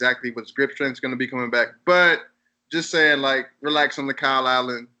know exactly what his grip strength is going to be coming back. But just saying, like, relax on the Kyle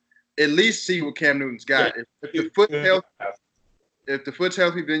Allen. At least see what Cam Newton's got. Yeah. If the foot's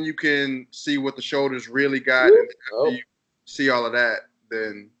healthy, then you can see what the shoulders really got. And after you see all of that,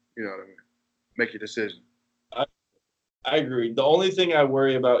 then you know what I mean. Make your decision. I agree. The only thing I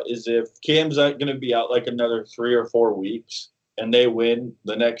worry about is if Cam's not going to be out like another 3 or 4 weeks, and they win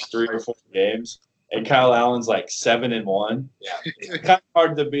the next 3 or 4 games, and Kyle Allen's like 7-1. Yeah. It's kind of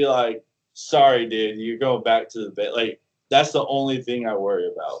hard to be like, sorry, dude, you're going back to the bit. Like that's the only thing I worry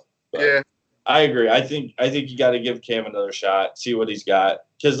about. But Yeah. I agree. I think you got to give Cam another shot, see what he's got.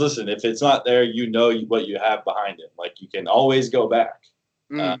 Because listen, if it's not there, you know what you have behind him. Like you can always go back.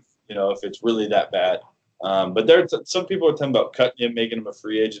 If it's really that bad. But some people are talking about cutting him, making him a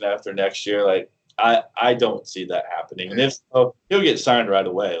free agent after next year. Like I don't see that happening. And if so, he'll get signed right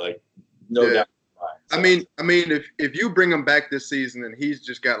away. Like no doubt. So. I mean, if you bring him back this season and he's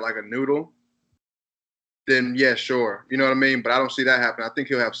just got like a noodle, then yeah, sure. You know what I mean? But I don't see that happening. I think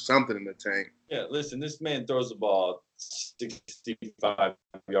he'll have something in the tank. Yeah, listen, this man throws the ball 65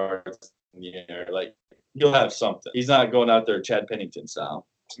 yards in the air. Like he'll have something. He's not going out there Chad Pennington style.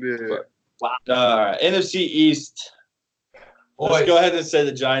 Yeah. NFC East. Let's go ahead and say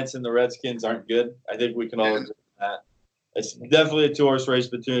the Giants and the Redskins aren't good. I think we can all agree on that. It's definitely a 2-horse race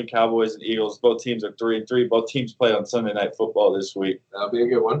between the Cowboys and Eagles. Both teams are 3-3. Both teams play on Sunday Night Football this week. That'll be a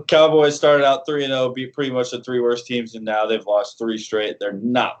good one. Cowboys started out 3-0, beat pretty much the 3 worst teams, and now they've lost 3 straight. They're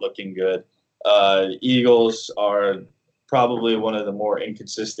not looking good. Eagles are probably one of the more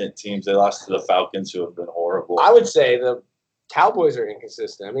inconsistent teams. They lost to the Falcons, who have been horrible. I would say the Cowboys are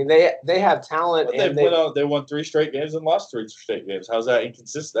inconsistent. I mean, they have talent. But they won 3 straight games and lost 3 straight games. How's that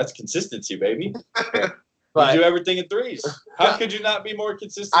inconsistent? That's consistency, baby. But you do everything in 3s. How could you not be more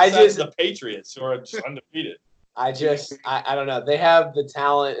consistent than the Patriots, who are just undefeated? I don't know. They have the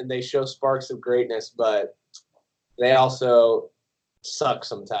talent and they show sparks of greatness, but they also suck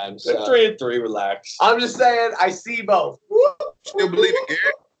sometimes. They're 3-3. Relax. I'm just saying. I see both. Still believe in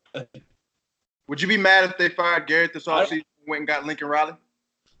Garrett? Would you be mad if they fired Garrett this offseason? Went and got Lincoln Riley?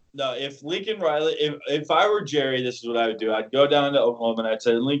 No, if Lincoln Riley, if I were Jerry, this is what I would do. I'd go down to Oklahoma and I'd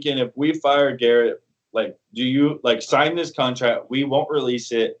say, Lincoln, if we fire Garrett, like, do you sign this contract? We won't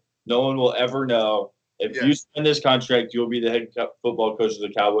release it. No one will ever know. If you sign this contract, you'll be the head football coach of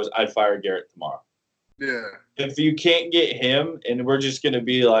the Cowboys. I'd fire Garrett tomorrow. Yeah. If you can't get him, and we're just going to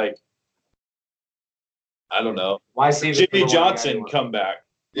be like, I don't know, why see Jimmy Johnson come back?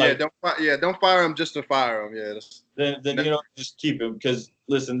 Like, don't fire him just to fire him. Yeah. Then just keep him because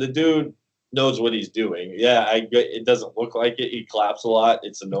listen, the dude knows what he's doing. Yeah, it doesn't look like it. He claps a lot.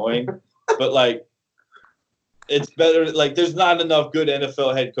 It's annoying, but like, it's better. Like, there's not enough good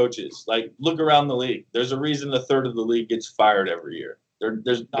NFL head coaches. Like, look around the league. There's a reason a third of the league gets fired every year.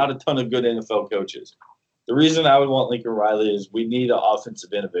 There's not a ton of good NFL coaches. The reason I would want Lincoln Riley is we need an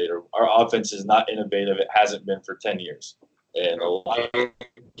offensive innovator. Our offense is not innovative. It hasn't been for 10 years. And a lot of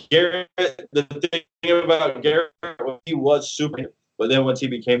Garrett, the thing about Garrett, he was super, but then once he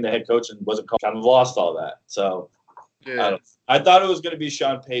became the head coach and wasn't kind of lost all that. So I thought it was going to be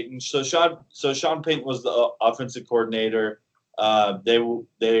Sean Payton. So Sean Payton was the offensive coordinator.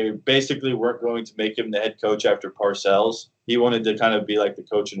 They basically weren't going to make him the head coach after Parcells. He wanted to kind of be like the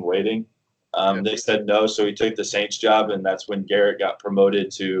coach in waiting. They said no, so he took the Saints job, and that's when Garrett got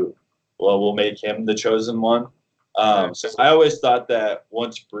promoted to, we'll make him the chosen one. So I always thought that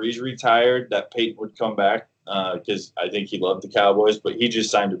once Breeze retired, that Peyton would come back because I think he loved the Cowboys, but he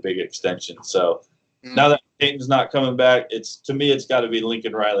just signed a big extension. So now that Peyton's not coming back, to me it's got to be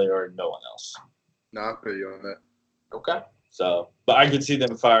Lincoln Riley or no one else. No, I feel you on that. Okay. So, but I could see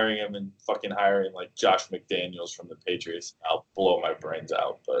them firing him and fucking hiring like Josh McDaniels from the Patriots. I'll blow my brains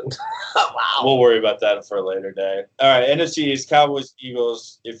out, but we'll worry about that for a later day. All right, NFC East, Cowboys,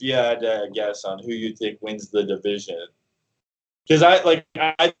 Eagles. If you had a guess on who you think wins the division, because I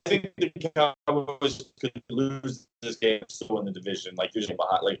think the Cowboys could lose this game and still win the division. Like usually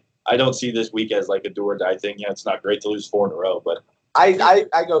behind, like I don't see this week as like a do or die thing. Yeah, it's not great to lose 4 in a row, but I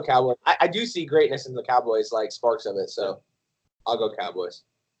go Cowboys. I do see greatness in the Cowboys, like sparks of it. So I'll go Cowboys.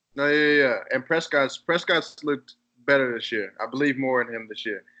 No, yeah. And Prescott's looked better this year. I believe more in him this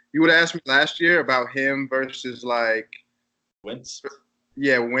year. You would have asked me last year about him versus like Wentz.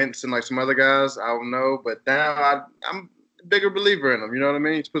 Yeah, Wentz and like some other guys. I don't know, but now I'm a bigger believer in him. You know what I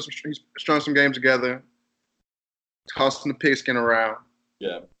mean? He's strung some games together, tossing the pigskin around.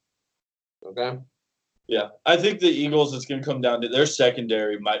 Yeah. Okay. Yeah, I think the Eagles, it's going to come down to their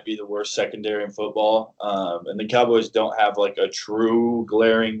secondary might be the worst secondary in football. And the Cowboys don't have like a true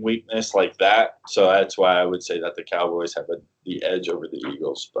glaring weakness like that. So that's why I would say that the Cowboys have the edge over the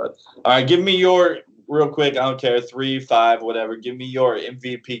Eagles. But all right, give me your real quick. I don't care, 3, 5, whatever. Give me your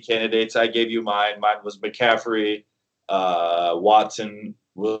MVP candidates. I gave you mine. Mine was McCaffrey, Watson,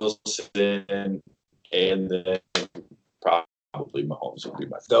 Wilson, and then probably Mahomes would be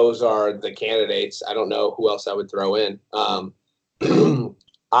my favorite. Those are the candidates. I don't know who else I would throw in. I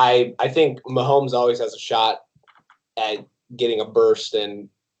think Mahomes always has a shot at getting a burst and,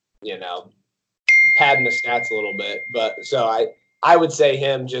 padding the stats a little bit. But so I would say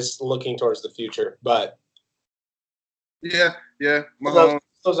him just looking towards the future. But yeah, Mahomes.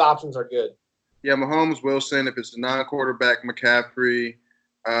 Those options are good. Yeah, Mahomes, Wilson. If it's a non-quarterback, McCaffrey.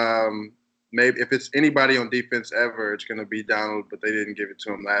 Maybe if it's anybody on defense ever, it's going to be Donald, but they didn't give it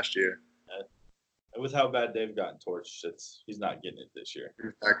to him last year. With how bad they've gotten torched, he's not getting it this year.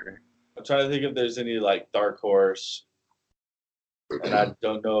 Exactly. I'm trying to think if there's any like dark horse, and I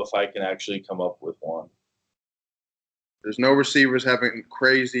don't know if I can actually come up with one. There's no receivers having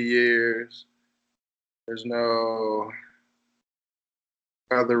crazy years. There's no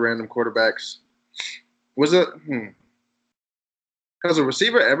other random quarterbacks. Was it? Has a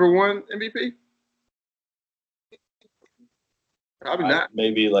receiver ever won MVP? Probably not.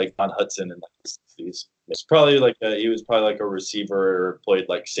 Maybe like Don Hudson in the 60s. It's probably like he was probably like a receiver or played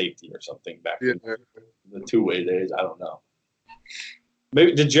like safety or something back in the two-way days. I don't know.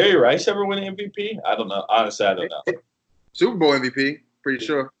 Maybe did Jerry Rice ever win MVP? I don't know. Honestly, I don't know. Super Bowl MVP, pretty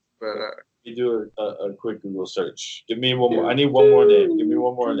sure. But you do a quick Google search. Give me one more. I need one more name. Give me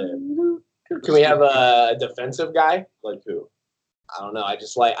one more name. Can we have a defensive guy? Like who? I don't know.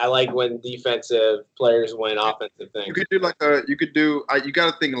 I like when defensive players win offensive things. You could do you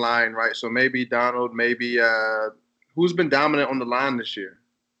got to think line, right? So maybe Donald, maybe who's been dominant on the line this year?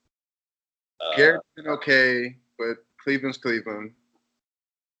 Garrett's been okay, but Cleveland's Cleveland.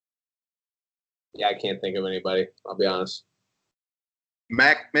 Yeah, I can't think of anybody. I'll be honest.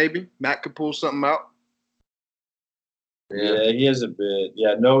 Mac, maybe. Mac could pull something out. Yeah, he has a bit.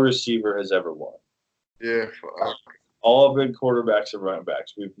 Yeah, no receiver has ever won. Yeah. All big quarterbacks and running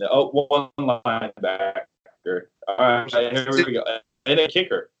backs. One linebacker. All right, here we go. And a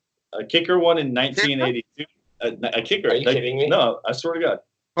kicker. A kicker won in 1982. A kicker. Are you kidding me? No, I swear to God.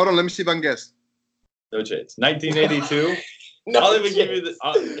 Hold on, let me see if I can guess. No chance. 1982. No I'll even chance. give you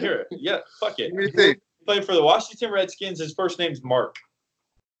the here. Yeah, fuck it. Let me think. He played for the Washington Redskins. His first name's Mark.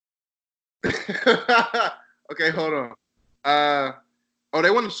 Okay, hold on.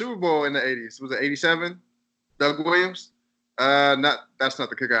 They won the Super Bowl in the 80s. Was it 87? Doug Williams? That's not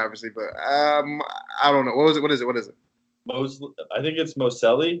the kicker, obviously, but I don't know. What is it? I think it's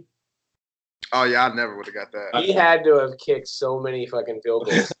Moselli. Oh yeah, I never would have got that. He had to have kicked so many fucking field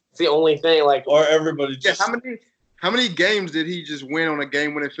goals. It's the only thing. Like, Or everybody Yeah, just how many games did he just win on a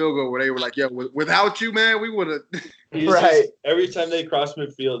game-winning field goal where they were like, "Yo, without you, man, we would have." Right. Every time they crossed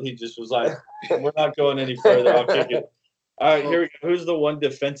midfield, he just was like, "We're not going any further. I'll kick it." All right, here we go. Who's the one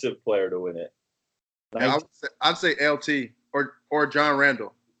defensive player to win it? Yeah, I'd say LT or John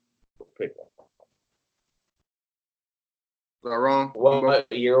Randall. Pick one. Is that wrong?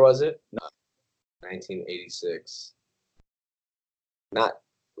 what year was it? No. 1986. Not.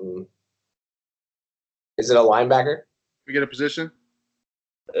 Is it a linebacker? We get a position.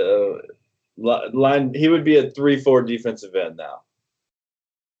 Line. He would be a 3-4 defensive end now.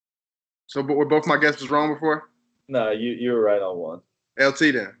 So, but were both my guesses wrong before? No, you were right on one. LT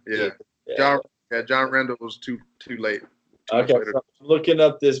then, yeah. John Randall was too late. Okay, so I'm looking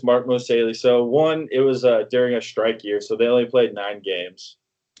up this Mark Moseley. So one, it was during a strike year, so they only played 9 games.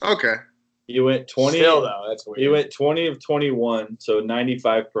 Okay. He went 20. Still though, that's weird. He went 20 of 21, so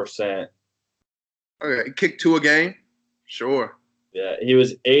 95%. Okay, he kicked 2 a game. Sure. Yeah, he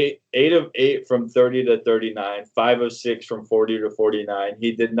was 8 of 8 from 30 to 39, 5 of 6 from 40 to 49.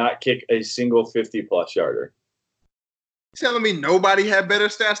 He did not kick a single 50-plus yarder. You telling me nobody had better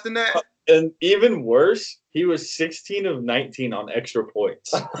stats than that? And even worse, he was 16 of 19 on extra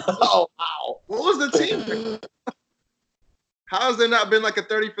points. Oh wow! What was the team? How has there not been like a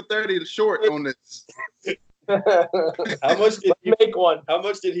 30 for 30 short on this? How much did he make one? How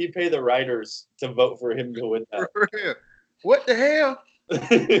much did he pay the writers to vote for him to win that? What the hell?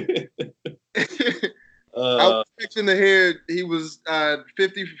 I was expecting to hear he was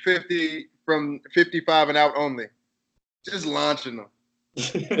 50 for 50 from 55 and out only. Just launching them.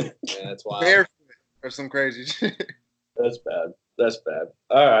 Yeah, that's wild. Barefoot or some crazy shit. That's bad. That's bad.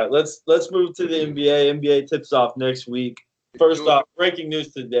 All right, let's move to the NBA. NBA tips off next week. First off, breaking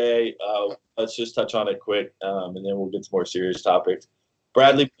news today. Let's just touch on it quick, and then we'll get to more serious topics.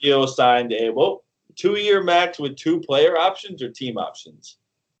 Bradley Beal signed a 2-year max with 2 player options or team options.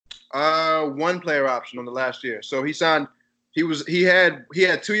 1 player option on the last year. So he signed. He had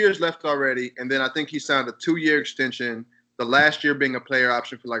 2 years left already, and then I think he signed a 2-year extension. The last year being a player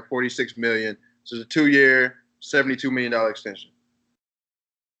option for like $46 million. So it's a 2-year, $72 million extension.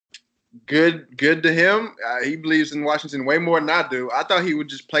 Good to him. He believes in Washington way more than I do. I thought he would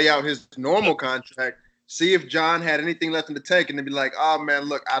just play out his normal contract, see if John had anything left in the tank, and then be like, "Oh man,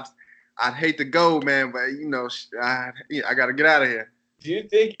 look, I'd hate to go, man, but I got to get out of here." Do you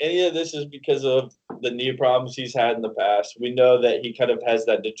think any of this is because of the knee problems he's had in the past? We know that he kind of has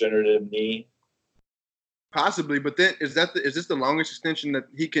that degenerative knee. Possibly, but then is this the longest extension that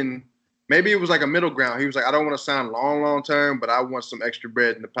he can? Maybe it was like a middle ground. He was like, I don't want to sign long term, but I want some extra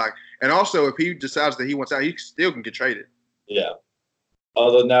bread in the pocket. And also, if he decides that he wants out, he still can get traded. Yeah.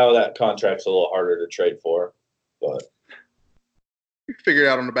 Although now that contract's a little harder to trade for, but you figure it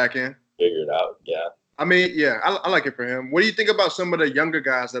out on the back end. Figure it out, yeah. I mean, yeah, I like it for him. What do you think about some of the younger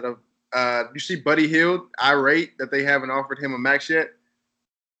guys that have? You see Buddy Hield irate that they haven't offered him a max yet?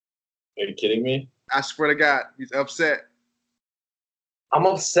 Are you kidding me? I swear to God, he's upset. I'm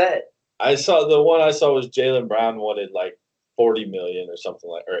upset. The one I saw was Jaylen Brown wanted like $40 million or something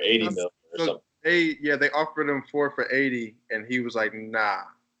like, or $80 million or something. They offered him 4 for $80, and he was like, nah.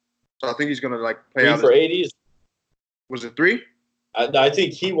 So I think he's gonna like play 3 out. for $80? Was it 3? I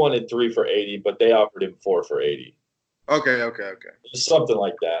think he wanted 3 for $80, but they offered him 4 for $80. Okay. Just something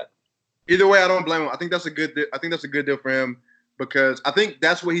like that. Either way, I don't blame him. I think that's a good deal for him because I think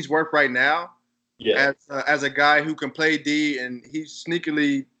that's what he's worth right now. Yeah. As a guy who can play D, and he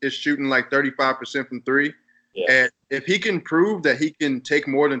sneakily is shooting like 35% from 3. Yeah. And if he can prove that he can take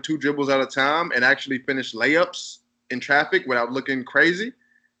more than 2 dribbles at a time and actually finish layups in traffic without looking crazy,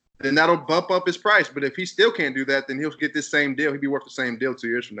 then that'll bump up his price. But if he still can't do that, then he'll get this same deal. He'll be worth the same deal 2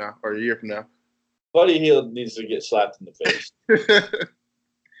 years from now or a year from now. Buddy Hield needs to get slapped in the face.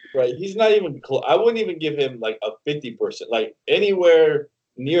 Right. He's not even close. I wouldn't even give him like a 50%, like anywhere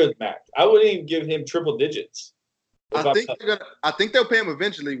near the max. I wouldn't even give him triple digits. I think they'll pay him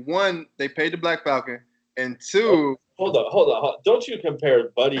eventually. 1, they paid the Black Falcon, and 2. Hold on. Don't you compare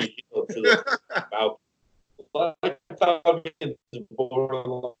Buddy Hield to the Falcon? Black Falcon is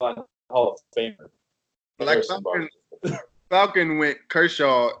borderline Hall of Famer. Black Falcon went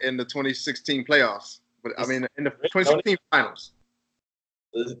Kershaw in the 2016 playoffs, but I mean in the 2016 finals.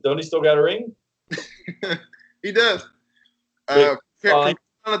 Don't he still got a ring? He does. Carolina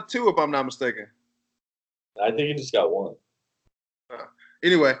 2, if I'm not mistaken. I think he just got 1.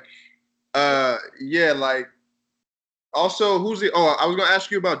 Anyway, yeah, like. Also, I was going to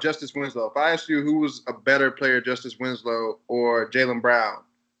ask you about Justice Winslow. If I asked you who was a better player, Justice Winslow or Jaylen Brown,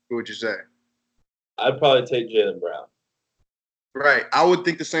 who would you say? I'd probably take Jaylen Brown. Right. I would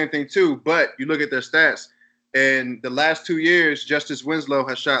think the same thing too, but you look at their stats. In the last 2 years, Justice Winslow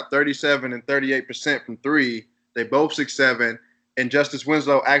has shot 37 and 38% from 3. They both 6'7", and Justice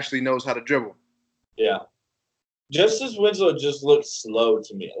Winslow actually knows how to dribble. Yeah. Justice Winslow just looks slow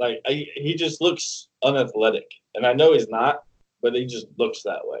to me. Like he just looks unathletic, and I know he's not, but he just looks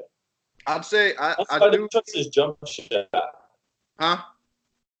that way. I'd say I don't trust his jump shot. Huh?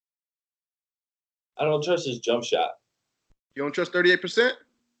 I don't trust his jump shot. You don't trust 38%?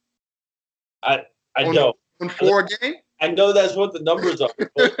 I don't. On 4 a game? I know that's what the numbers are.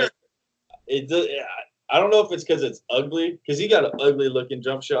 But I don't know if it's because it's ugly, because he got an ugly looking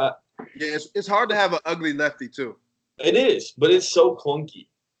jump shot. Yeah, it's hard to have an ugly lefty too. It is, but it's so clunky.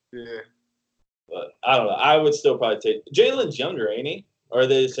 Yeah. But I don't know. I would still probably take Jalen's younger, ain't he? Or are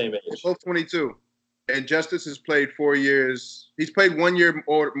they the same age? Both 22. And Justice has played 4 years. He's played 1 year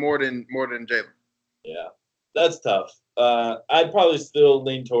more than Jalen. Yeah, that's tough. I'd probably still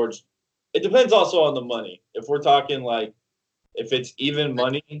lean towards. It depends also on the money. If we're talking like, if it's even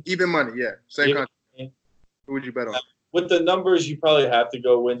money. Even money, yeah. Same contract. Who would you bet on? With the numbers, you probably have to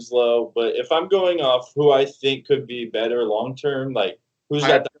go Winslow. But if I'm going off who I think could be better long term, like who's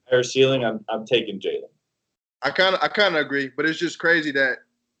got the higher ceiling, I'm taking Jalen. I kind of agree, but it's just crazy that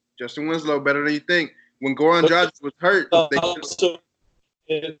Justin Winslow better than you think. When Goran Dragic was hurt, Justice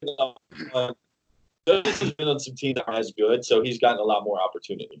has been on some teams that aren't as good, so he's gotten a lot more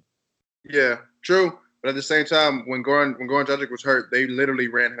opportunity. Yeah, true. But at the same time, when Goran Dragic was hurt, they literally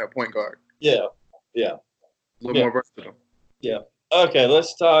ran him at point guard. Yeah. Yeah. A little more versatile. Yeah. Okay,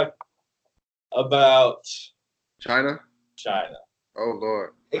 let's talk about China. Oh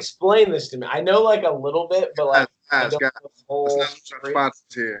Lord. Explain this to me. I know like a little bit, but like I Guys, don't know the let's whole not lose our story.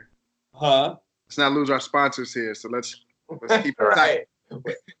 sponsors here. Huh? Let's not lose our sponsors here. So let's keep it Right.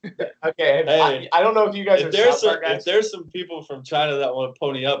 Okay. Hey, I don't know if you guys If are there's South Park guys. if there's some people from China that want to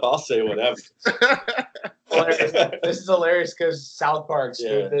pony up, I'll say whatever. tight. Hilarious. This is hilarious because South Park Yeah.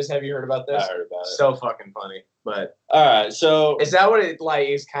 scooped this. Have you heard about I this? heard about it. So fucking funny. But All right, so is that what it like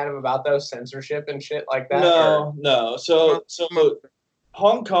is kind of about though? Censorship and shit like that? no. So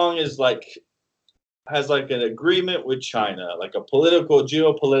Hong Kong is has like an agreement with China, like a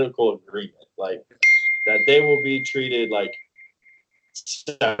geopolitical agreement, like that they will be treated like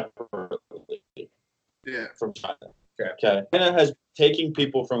separately Yeah. from China. Okay. China has taking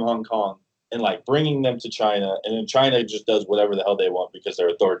people from Hong Kong and like bringing them to China, and then China just does whatever the hell they want because they're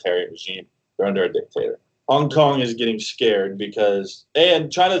an authoritarian regime. They're under a dictator. Hong Kong is getting scared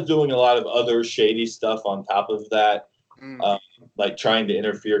and China's doing a lot of other shady stuff on top of that, like trying to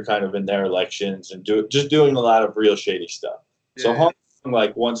interfere kind of in their elections and doing a lot of real shady stuff. Yeah, So Hong Kong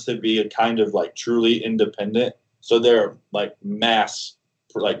like wants to be a kind of like truly independent. So there are like mass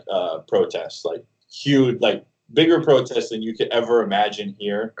protests, like huge, like bigger protests than you could ever imagine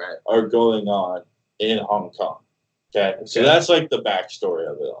here are going on in Hong Kong. Okay, so that's like the backstory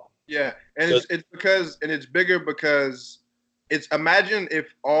of it all. Yeah, and it's bigger because imagine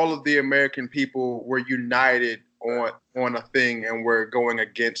if all of the American people were united on a thing and were going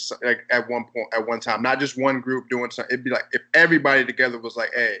against like at one time, not just one group doing something. It'd be like if everybody together was like,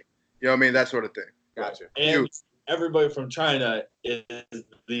 hey, you know what I mean, that sort of thing. Gotcha. And everybody from China is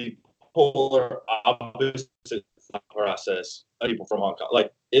the polar opposite process of people from Hong Kong.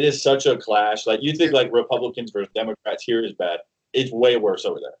 Like it is such a clash. Like you think like Republicans versus Democrats here is bad. It's way worse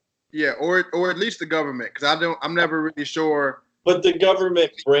over there. Yeah, or at least the government, because I'm never really sure. But the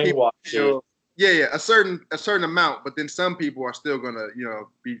government brainwashes. Yeah, a certain amount, but then some people are still gonna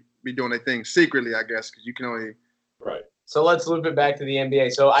be doing their thing secretly, I guess, because you can only. Right. So let's loop it back to the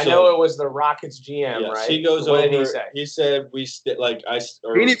NBA. So I know it was the Rockets GM, right? He goes what over. Did he say? He said He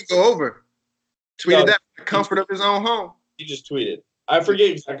didn't even go over. Tweeted that from the comfort of his own home. He just tweeted. I forget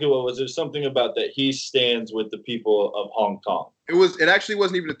exactly what it was. There's something about that he stands with the people of Hong Kong. It actually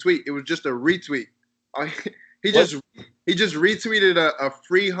wasn't even a tweet. It was just a retweet. He just retweeted a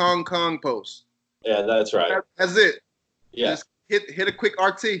free Hong Kong post. Yeah, that's right. That's it. Yeah. Just hit a quick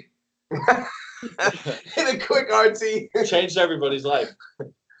RT. Hit a quick RT. Changed everybody's life.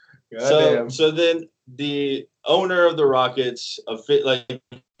 So then the owner of the Rockets,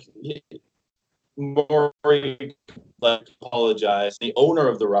 Morey apologized. The owner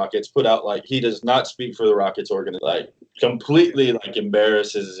of the Rockets put out he does not speak for the Rockets organization. Completely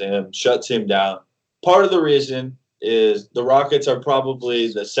embarrasses him, shuts him down. Part of the reason is the Rockets are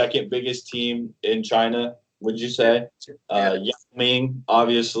probably the second biggest team in China. Would you say? Yao Ming,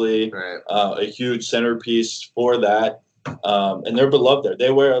 obviously, a huge centerpiece for that. And they're beloved there.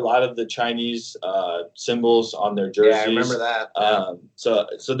 They wear a lot of the Chinese symbols on their jerseys. Yeah, I remember that. So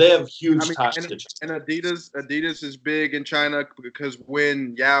they have huge ties to China. And Adidas is big in China because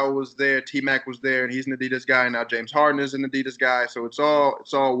when Yao was there, T-Mac was there, and he's an Adidas guy. Now James Harden is an Adidas guy. So it's all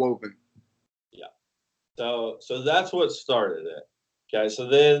woven. Yeah. So that's what started it. Okay. So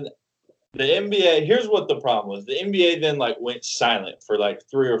then the NBA. Here's what the problem was. The NBA then went silent for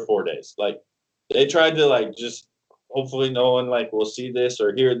 3 or 4 days. They tried to just. Hopefully no one will see this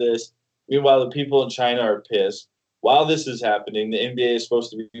or hear this. Meanwhile, the people in China are pissed. While this is happening, the NBA is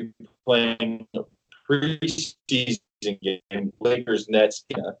supposed to be playing a preseason game, Lakers Nets.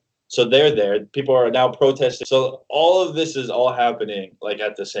 So they're there. People are now protesting. So all of this is all happening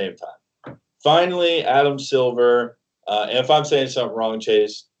at the same time. Finally, Adam Silver, and if I'm saying something wrong,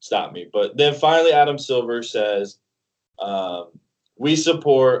 Chase, stop me. But then finally, Adam Silver says, we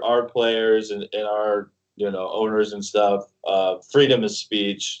support our players and our owners and stuff, freedom of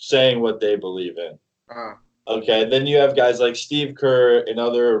speech, saying what they believe in. Okay, then you have guys like Steve Kerr and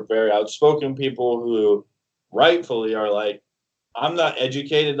other very outspoken people who rightfully are I'm not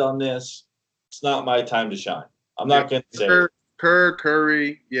educated on this. It's not my time to shine. I'm not going to say Kerr,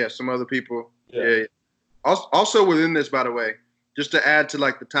 Curry, some other people. Yeah. Also within this, by the way, just to add to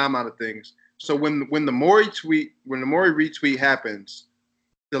the timeout of things. So when the Morey retweet happens,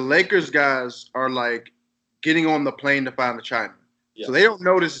 the Lakers guys are getting on the plane to fly to China. Yeah. So they don't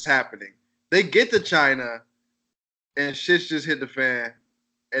know this is happening. They get to China and shit's just hit the fan.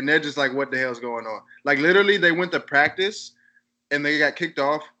 And they're just what the hell's going on? Literally, they went to practice and they got kicked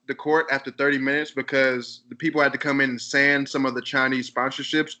off the court after 30 minutes because the people had to come in and sand some of the Chinese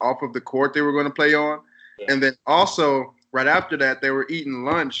sponsorships off of the court they were going to play on. Yeah. And then also right after that, they were eating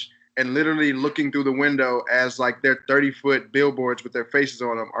lunch and literally looking through the window as like their 30-foot billboards with their faces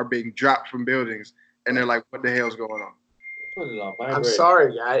on them are being dropped from buildings. And they're like, what the hell's going on? Put it on I'm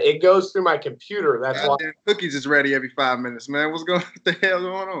sorry, guy. It goes through my computer. That's why. Cookies is ready every 5 minutes, man. What the hell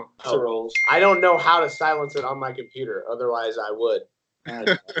going on? Oh, I don't know how to silence it on my computer. Otherwise, I would.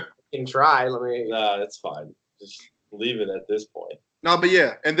 I can try. Nah, that's fine. Just leave it at this point. No, but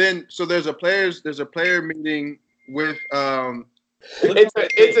yeah, and then so there's a player meeting with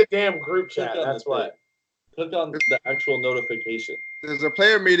It's a damn group chat. That's what. Click on the actual notification. There's a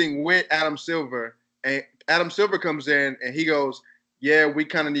player meeting with Adam Silver, and Adam Silver comes in and he goes, "Yeah, we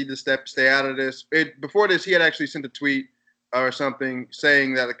kind of need to stay out of this." Before this, he had actually sent a tweet or something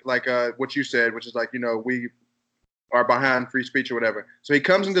saying that like what you said, which is like, you know, we are behind free speech or whatever. So he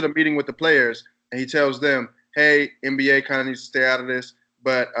comes into the meeting with the players and he tells them, "Hey, NBA kind of needs to stay out of this,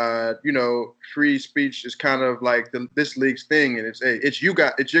 but you know, free speech is kind of like this league's thing, and it's your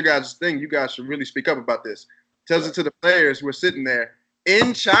guys' thing. You guys should really speak up about this." Tells it to the players who are sitting there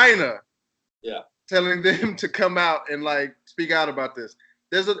in China. Yeah. Telling them to come out and like speak out about this.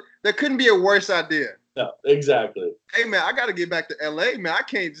 There couldn't be a worse idea. No, exactly. Hey man, I gotta get back to LA, man. I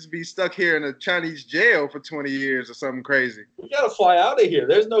can't just be stuck here in a Chinese jail for 20 years or something crazy. We gotta fly out of here.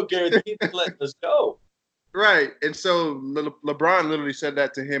 There's no guarantee to letting us go. Right. And so LeBron literally said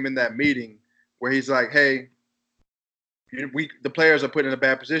that to him in that meeting where he's like, "Hey, the players are put in a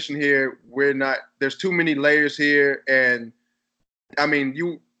bad position here. There's too many layers here. And I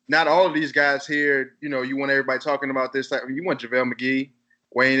mean, not all of these guys here, you know, you want everybody talking about this. Like, you want JaVale McGee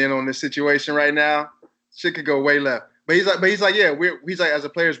weighing in on this situation right now. Shit could go way left." But he's like, yeah, he's like, as a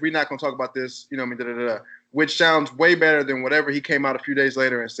players, we're not going to talk about this, you know what I mean, which sounds way better than whatever he came out a few days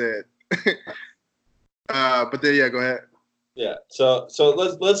later and said. But then, yeah, go ahead. Yeah, so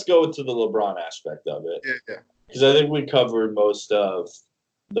let's go to the LeBron aspect of it. Yeah. Because I think we covered most of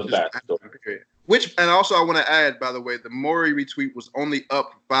the backstory. And also I want to add, by the way, the Morey retweet was only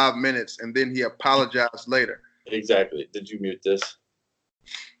up for 5 minutes, and then he apologized later. Exactly. Did you mute this?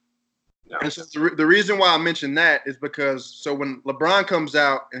 No. And so the reason why I mentioned that is because so when LeBron comes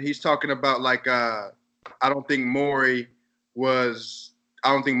out and he's talking about like I don't think Morey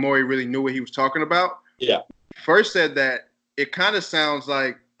really knew what he was talking about. Yeah. First said that it kind of sounds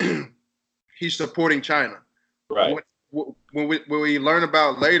like he's supporting China. Right. When we learn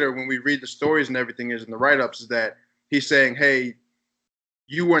about later, when we read the stories and everything is in the write-ups, is that he's saying, "Hey,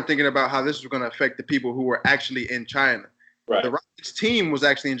 you weren't thinking about how this was going to affect the people who were actually in China." Right. The Rockets team was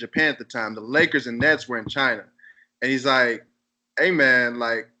actually in Japan at the time. The Lakers and Nets were in China. And he's like, "Hey, man,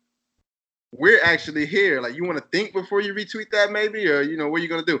 like, we're actually here. Like, you want to think before you retweet that maybe? Or, you know, what are you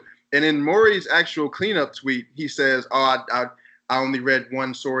going to do?" And in Morey's actual cleanup tweet, he says, "Oh, I only read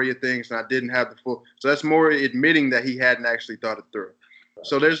one story of things and I didn't have the full." So that's Morey admitting that he hadn't actually thought it through. Right.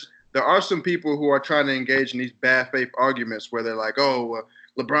 So there are some people who are trying to engage in these bad faith arguments where they're like, "Oh,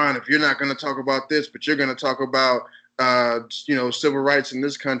 LeBron, if you're not going to talk about this, but you're going to talk about you know, civil rights in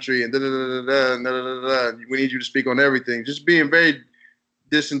this country and we need you to speak on everything." Just being very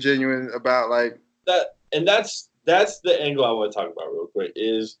disingenuous about like that. And that's the angle I want to talk about real quick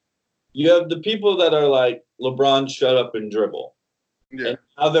is you have the people that are like, LeBron, shut up and dribble. Yeah. And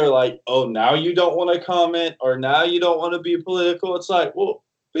now they're like, "Oh, now you don't want to comment or now you don't want to be political." It's like, well,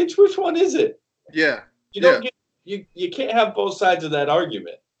 bitch, which one is it? Yeah. You don't get you can't have both sides of that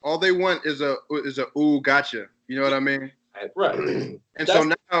argument. All they want is a ooh, gotcha. You know what I mean? Right. And so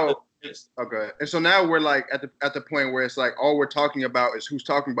now, okay. And so now we're like at the point where it's like all we're talking about is who's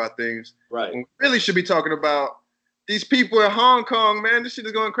talking about things. Right. We really should be talking about these people in Hong Kong, man. This shit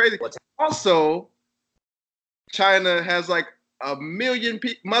is going crazy. Also, China has like 1 million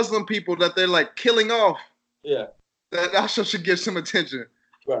Muslim people that they're like killing off. Yeah. That also should get some attention.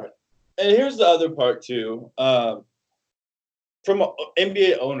 Right. And here's the other part too. From an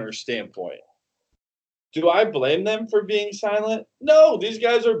NBA owner's standpoint, do I blame them for being silent? No, these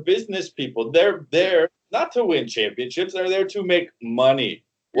guys are business people. They're there not to win championships. They're there to make money.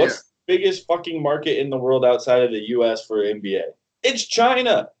 What's the biggest fucking market in the world outside of the U.S. for NBA? It's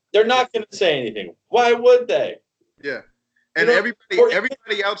China. They're not going to say anything. Why would they? Yeah. And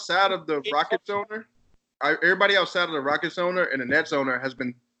everybody outside of the Rockets owner, and the Nets owner has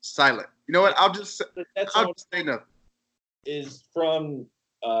been silent. You know what? I'll just say nothing. Is from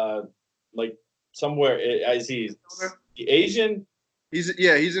like somewhere as he's Asian.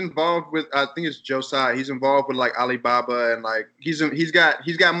 He's involved with, I think it's Josiah. He's involved with like Alibaba and like he's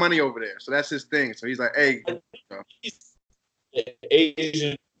got money over there. So that's his thing. So he's like, hey, he's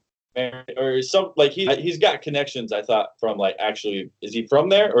Asian or some like he's got connections. I thought from like actually, is he from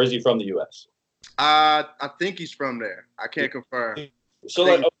there or is he from the U.S.? I think he's from there. I can't confirm.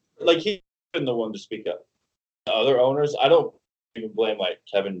 So like he's been the one to speak up. The other owners, I don't even blame like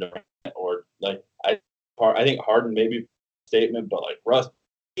Kevin Durant or like I think Harden maybe statement, but like Russ,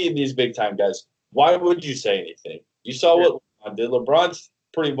 these big time guys, why would you say anything? You saw what LeBron did. LeBron's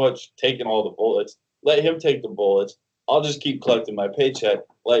pretty much taking all the bullets. Let him take the bullets. I'll just keep collecting my paycheck.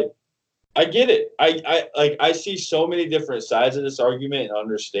 Like, I get it. I see so many different sides of this argument and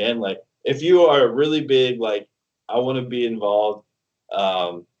understand. Like, if you are really big, like I want to be involved,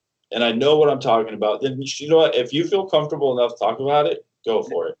 and I know what I'm talking about, then you know what? If you feel comfortable enough to talk about it, go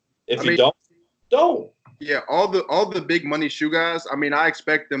for it. If you don't. Yeah, all the big money shoe guys. I mean, I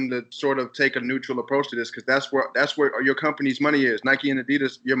expect them to sort of take a neutral approach to this because that's where your company's money is. Nike and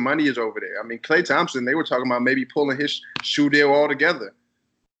Adidas, your money is over there. I mean, Klay Thompson, they were talking about maybe pulling his shoe deal altogether.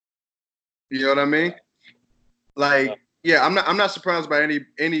 You know what I mean? Like, yeah, I'm not surprised by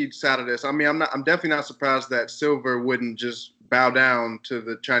any side of this. I mean, I'm definitely not surprised that Silver wouldn't just bow down to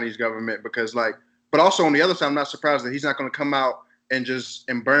the Chinese government because like, but also on the other side, I'm not surprised that he's not going to come out and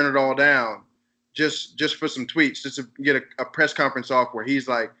burn it all down. Just for some tweets, just to get a press conference off where he's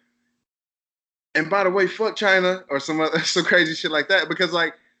like, and by the way, fuck China or some crazy shit like that. Because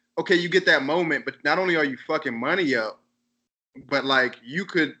like, okay, you get that moment, but not only are you fucking money up, but like he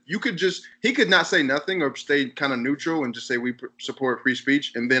could not say nothing or stay kind of neutral and just say we support free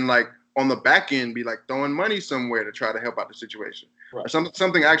speech, and then like on the back end be like throwing money somewhere to try to help out the situation or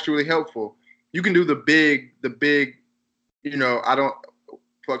something actually helpful. You can do the big, you know, I don't.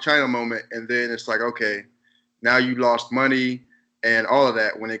 Fuck China moment, and then it's like, okay, now you lost money and all of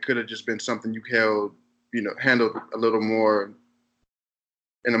that when it could have just been something you handled a little more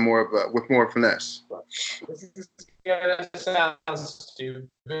in with more finesse. This is gonna sound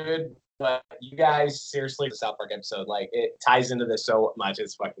stupid, but you guys seriously, the South Park episode, like it ties into this so much.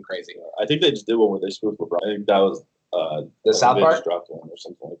 It's fucking crazy. I think they just did one where they spoofed LeBron. I think that was the South Park dropped one or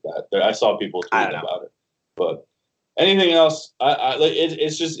something like that. I saw people tweeting about it, but. Anything else?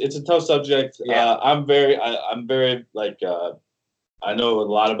 It's a tough subject. Yeah. I'm very like I know a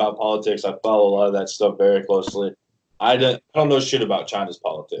lot about politics. I follow a lot of that stuff very closely. I don't know shit about China's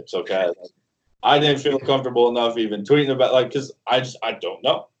politics. Okay, I didn't feel comfortable enough even tweeting about because I don't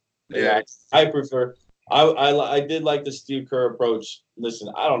know. Yeah, I prefer. I did like the Steve Kerr approach. Listen,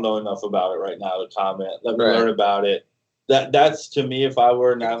 I don't know enough about it right now to comment. Let me learn about it. That's to me, if I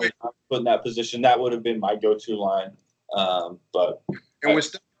were now put in that position, that would have been my go-to line. But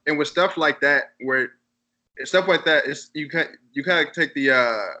with stuff like that, it's you kind of take the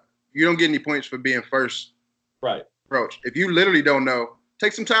you don't get any points for being first. Right. Approach. If you literally don't know,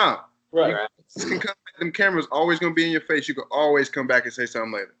 take some time. Right. You can come back, them cameras always gonna be in your face. You can always come back and say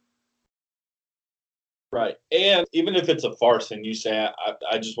something later. Right. And even if it's a farce and you say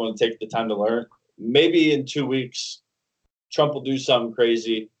I just want to take the time to learn, maybe in 2 weeks. Trump will do something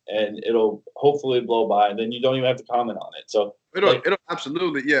crazy and it'll hopefully blow by, and then you don't even have to comment on it. So it'll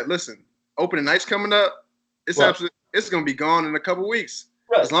absolutely, yeah. Listen, opening night's coming up. It's absolutely, it's gonna be gone in a couple weeks.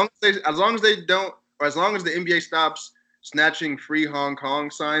 Right. As long as they don't, or as long as the NBA stops snatching free Hong Kong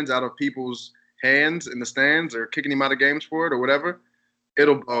signs out of people's hands in the stands or kicking him out of games for it or whatever,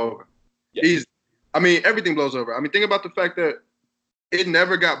 it'll blow over. Yeah. Easy. I mean, everything blows over. I mean, think about the fact that it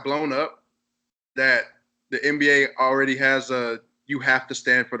never got blown up that the NBA already has you have to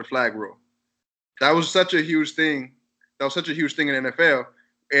stand for the flag rule. That was such a huge thing. That was such a huge thing in the NFL.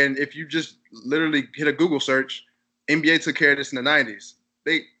 And if you just literally hit a Google search, NBA took care of this in the 90s.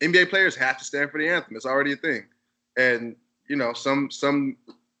 NBA players have to stand for the anthem. It's already a thing. And, you know, some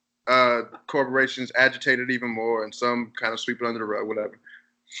corporations agitate it even more and some kind of sweep it under the rug, whatever.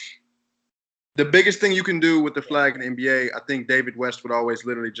 The biggest thing you can do with the flag in the NBA, I think David West would always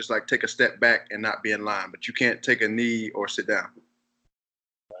literally just like take a step back and not be in line, but you can't take a knee or sit down.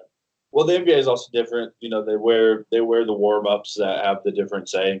 Well, the NBA is also different. You know, they wear the warm-ups that have the different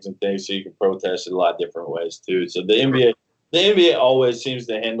sayings and things, so you can protest in a lot of different ways too. So the NBA always seems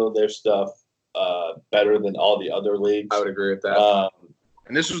to handle their stuff better than all the other leagues. I would agree with that.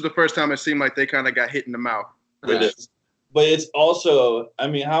 And this was the first time it seemed like they kind of got hit in the mouth. But it's also, I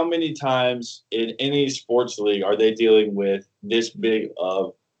mean, how many times in any sports league are they dealing with this big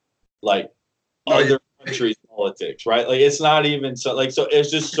of like other countries' politics, right? Like it's not even so it's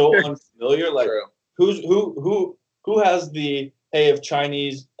just so unfamiliar. Like who has the if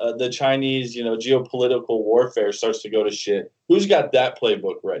the Chinese, you know, geopolitical warfare starts to go to shit, who's got that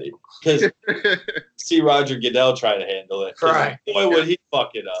playbook ready? Because see Roger Goodell try to handle it. Right. Boy, would he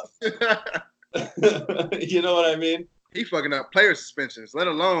fuck it up. You know what I mean? he fucking up player suspensions, let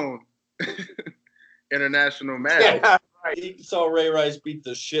alone international match. Yeah, right. He saw Ray Rice beat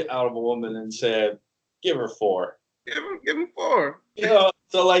the shit out of a woman and said, "Give her 4." Give him 4. You know,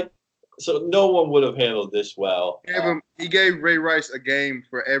 so no one would have handled this well. He gave Ray Rice a game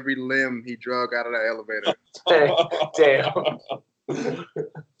for every limb he drug out of that elevator. Damn.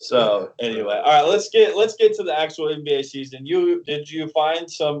 So anyway, all right, let's get to the actual NBA season. Did you find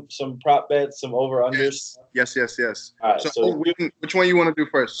some prop bets, some over unders? Yes. All right, so which one you want to do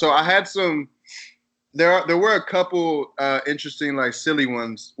first? So I had some. There were a couple interesting, like, silly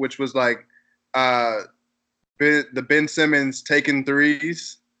ones, which was like the Ben Simmons taking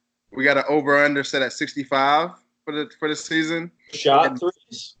threes. We got an over under set at 65 for the season. Shot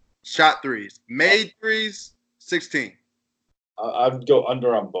threes, made threes 16. I'd go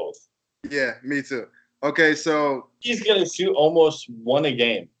under on both. Yeah, me too. Okay, so he's gonna shoot almost 1 a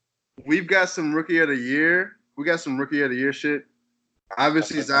game. We've got some rookie of the year. We got some rookie of the year shit.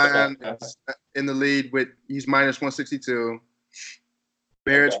 Obviously, Zion is in the lead he's minus 162.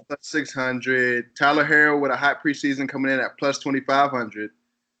 Barrett's plus 600. Tyler Herro with a hot preseason coming in at plus 2,500.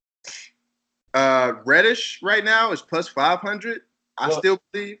 Reddish right now is plus 500. I still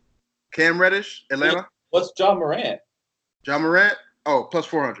believe. Cam Reddish, Atlanta. What's John Morant? John Morant? Oh, plus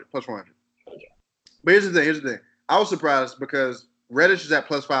 400. Okay. But here's the thing. I was surprised because Reddish is at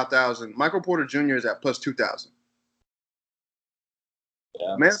plus 5,000. Michael Porter Jr. is at plus 2,000.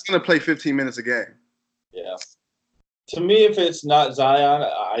 Yeah. Man's going to play 15 minutes a game. Yeah. To me, if it's not Zion,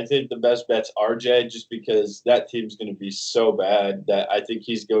 I think the best bet's RJ, just because that team's going to be so bad that I think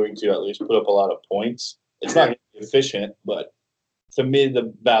he's going to at least put up a lot of points. It's not going to be efficient, but to me,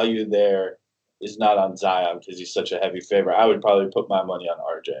 the value there is not on Zion because he's such a heavy favorite. I would probably put my money on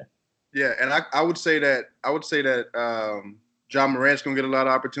RJ. Yeah, and I would say that John Morant's gonna get a lot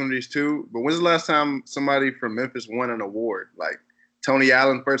of opportunities too. But when's the last time somebody from Memphis won an award? Like Tony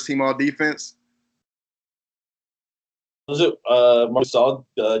Allen, first team all defense? Was it Marcel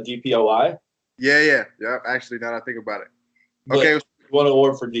DPOY? Yeah. Actually, now that I think about it. Okay. Won an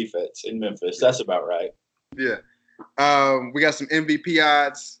award for defense in Memphis. That's about right. Yeah. We got some MVP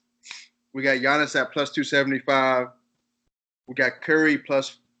odds. We got Giannis at plus 275. We got Curry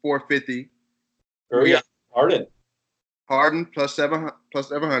plus 450. Curry, Harden plus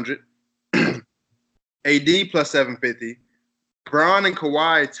 700. AD plus 750. Bron and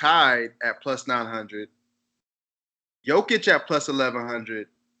Kawhi tied at plus 900. Jokic at plus 1,100.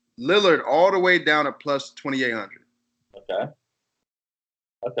 Lillard all the way down at plus 2,800. Okay.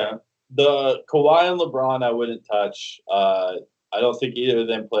 The Kawhi and LeBron I wouldn't touch. I don't think either of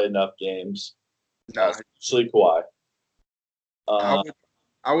them play enough games. Especially Kawhi.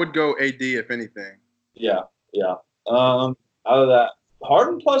 I would go AD if anything. Yeah. Out of that,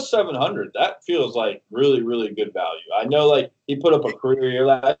 Harden plus 700. That feels like really, really good value. I know, like, he put up a career year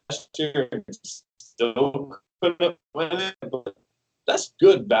last year and still couldn't win it, but that's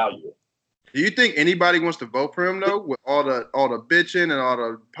good value. Do you think anybody wants to vote for him though, with all the bitching and all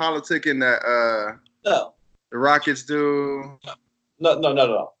the politicking that No. the Rockets do?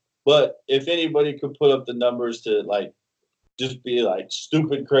 No. But if anybody could put up the numbers to, like, just be like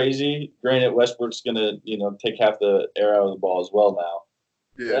stupid crazy, granted Westbrook's gonna, take half the air out of the ball as well now.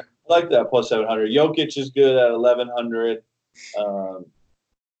 Yeah. I like that plus 700. Jokic is good at 1,100.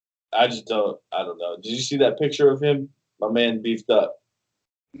 I don't know. Did you see that picture of him? My man beefed up.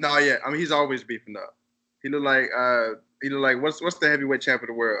 No, yeah. I mean, he's always beefing up. He looked like what's the heavyweight champ of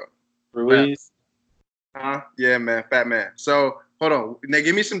the world? Ruiz. Huh? Yeah, man, fat man. So hold on. Now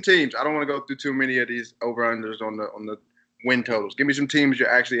give me some teams. I don't want to go through too many of these over-unders on the win totals. Give me some teams you're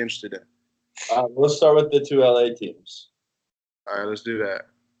actually interested in. Let's start with the 2 LA teams. All right, let's do that.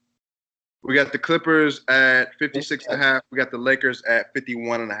 We got the Clippers at 56.5. We got the Lakers at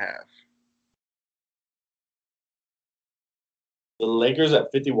 51.5. The Lakers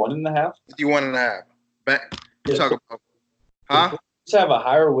at 51.5? 51.5. Back. You talking about? Huh? Just have a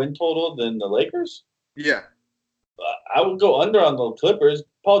higher win total than the Lakers? Yeah. I would go under on the Clippers.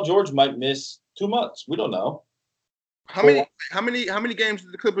 Paul George might miss 2 months. We don't know. How many games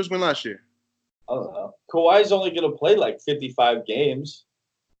did the Clippers win last year? I don't know. Kawhi's only going to play like 55 games.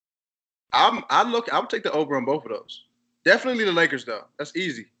 I would take the over on both of those. Definitely the Lakers though. That's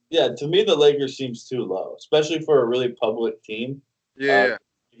easy. Yeah, to me the Lakers seems too low, especially for a really public team. Yeah.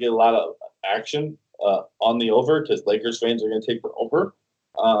 You get a lot of action on the over because Lakers fans are going to take the over.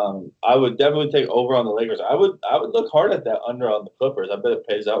 I would definitely take over on the Lakers. I would look hard at that under on the Clippers. I bet it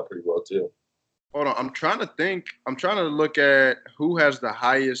pays out pretty well too. Hold on, I'm trying to think. I'm trying to look at who has the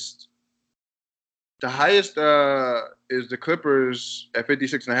highest. The highest is the Clippers at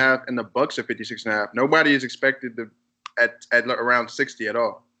 56.5 and the Bucks at 56.5. Nobody is expected to at around 60 at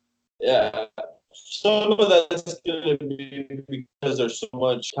all. Yeah. Some of that's going to be because there's so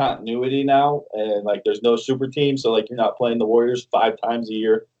much continuity now, and like there's no super team, so like you're not playing the Warriors 5 times a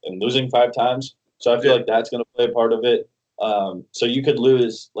year and losing 5 times. So I feel like that's going to play a part of it. So you could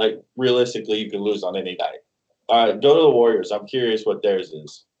lose, like realistically, you could lose on any night. All right, go to the Warriors. I'm curious what theirs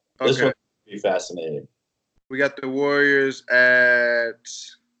is. This one would be fascinating. We got the Warriors at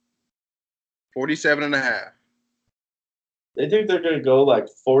 47.5. They think they're going to go like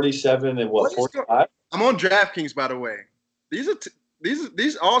 47 and 45? I'm on DraftKings, by the way. These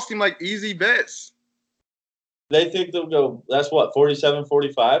all seem like easy bets. They think they'll go. That's what 47,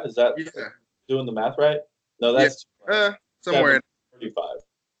 45. Is that doing the math right? No, that's somewhere 45.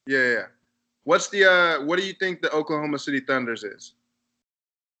 Yeah. What's the what do you think the Oklahoma City Thunders is?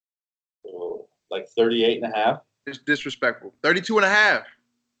 Oh, like 38.5. It's disrespectful. 32.5.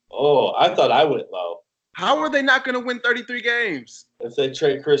 Oh, I thought I went low. How are they not going to win 33 games? If they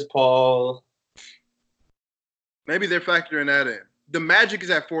trade Chris Paul. Maybe they're factoring that in. The Magic is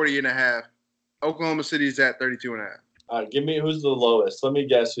at 40.5. Oklahoma City is at 32.5. All right, give me who's the lowest. Let me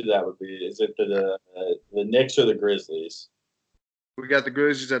guess who that would be. Is it the Knicks or the Grizzlies? We got the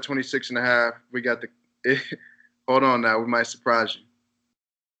Grizzlies at 26.5. We got the hold on now, we might surprise you.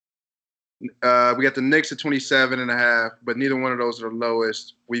 We got the Knicks at 27.5, but neither one of those are the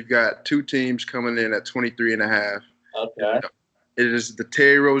lowest. We've got two teams coming in at 23.5. Okay. It is the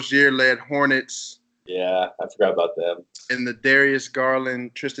Terry Rozier-led Hornets. Yeah, I forgot about them. And the Darius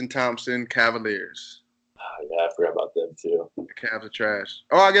Garland, Tristan Thompson Cavaliers. Oh, yeah, I forgot about them too. The Cavs are trash.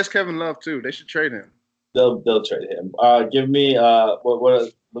 Oh, I guess Kevin Love too. They should trade him. They'll trade him. Give me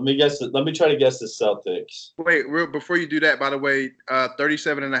what? Let me guess. Let me try to guess the Celtics. Wait, before you do that, by the way,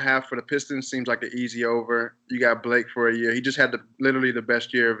 37.5 for the Pistons seems like an easy over. You got Blake for a year. He just had literally the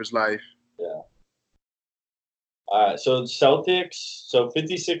best year of his life. Yeah. All right, so Celtics. So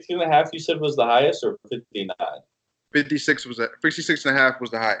 56.5 you said was the highest, or 59? 56.5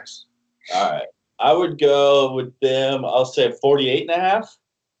 was the highest. All right, I would go with them. I'll say 48.5.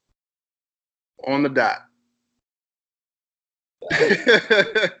 On the dot.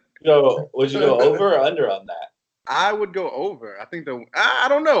 Would you go over or under on that? I would go over. I think I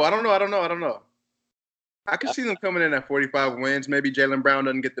don't know. I could see them coming in at 45 wins. Maybe Jaylen Brown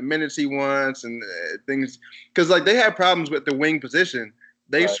doesn't get the minutes he wants and things. Because, like, they had problems with the wing position.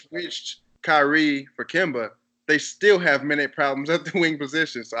 They switched Kyrie for Kemba. They still have minute problems at the wing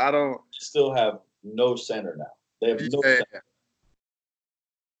position. So I don't. Still have no center now. They have no center.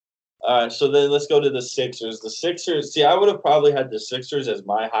 All right, so then let's go to the Sixers. The Sixers, I would have probably had the Sixers as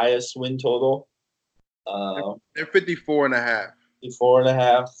my highest win total. They're 54.5.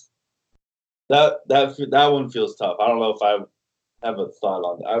 54.5. That one feels tough. I don't know if I have a thought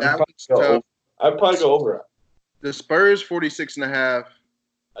on that. I'd probably go over. The Spurs 46.5.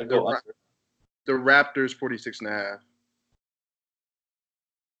 I'd go under. The Raptors 46.5.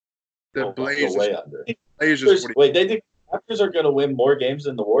 The Blazers way under. Blazers 40. Wait, they think the Raptors are going to win more games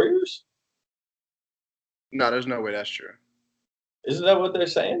than the Warriors? No, there's no way that's true. Isn't that what they're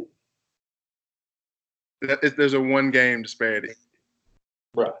saying? There's a one-game disparity.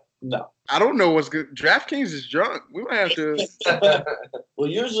 Bruh, no. I don't know what's good. DraftKings is drunk. We might have to. Well,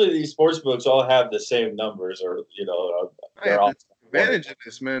 usually these sports books all have the same numbers, or they're all advantage of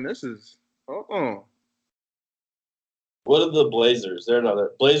this, man. This is. Hold on. What are the Blazers? They're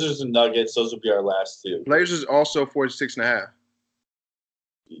another Blazers and Nuggets. Those will be our last two. Blazers also 46.5.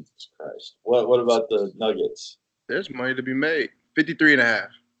 Jesus Christ. What about the Nuggets? There's money to be made. 53.5.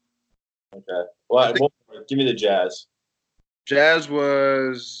 Okay. Well, give me the Jazz. Jazz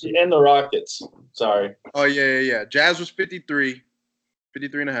was and the Rockets. Sorry. Oh yeah. Jazz was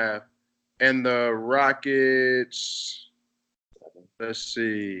 53.5, and the Rockets. Let's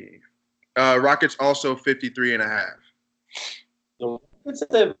see. Rockets also 53.5. The Rockets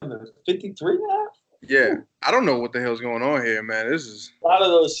have 53.5. Yeah, I don't know what the hell's going on here, man. This is a lot of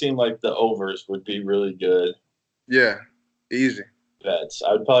those seem like the overs would be really good. Yeah, easy bets.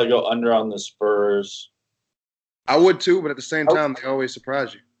 I would probably go under on the Spurs. I would too, but at the same time, they always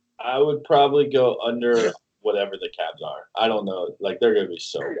surprise you. I would probably go under whatever the Cavs are. I don't know. Like, they're going to be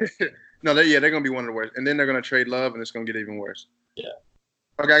so good. No, they're going to be one of the worst. And then they're going to trade Love, and it's going to get even worse. Yeah.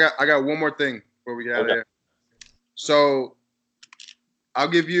 Okay, I got one more thing before we get out of here. So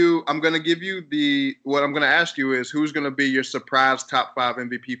I'm going to give you what I'm going to ask you is who's going to be your surprise top 5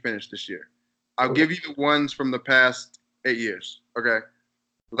 MVP finish this year? I'll give you the ones from the past 8 years. Okay.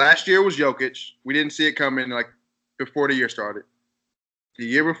 Last year was Jokic. We didn't see it coming before the year started. The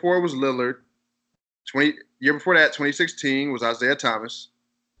year before was Lillard. Year before that, 2016, was Isaiah Thomas.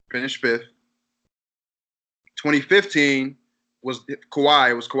 Finished 5th. 2015 was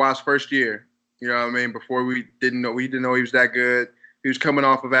Kawhi. It was Kawhi's first year. You know what I mean? Before we didn't know he was that good. He was coming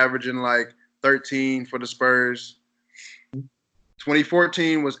off of averaging like 13 for the Spurs.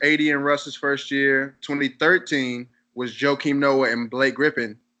 2014 was AD and Russ's first year. 2013 was Joakim Noah and Blake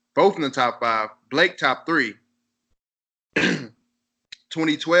Griffin, both in the top 5. Blake top 3.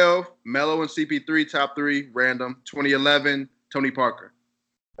 2012, Melo and CP3 top 3, random. 2011, Tony Parker.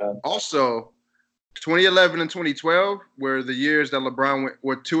 Also, 2011 and 2012 were the years that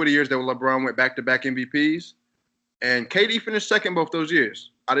were 2 of the years that LeBron went back-to-back MVPs, and KD finished second both those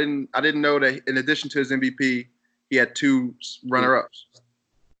years. I didn't know that in addition to his MVP, he had 2 runner-ups.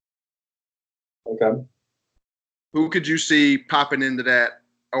 Okay. Who could you see popping into that?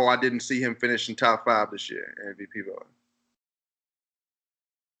 Oh, I didn't see him finishing top 5 this year in MVP voting.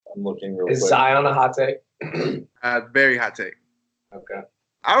 I'm looking real Is quick. Zion a hot take? Very hot take. Okay.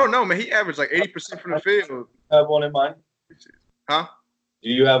 I don't know, man. He averaged like 80% from the field. Have one in mind? Huh? Do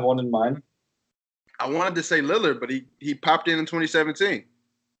you have one in mind? I wanted to say Lillard, but he popped in 2017.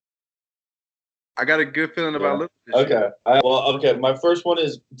 I got a good feeling about Lillard this year. Okay. My first one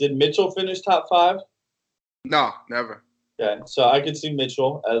is, did Mitchell finish top 5? No, never. Okay. So I could see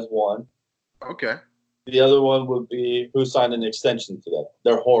Mitchell as one. Okay. The other one would be who signed an extension today.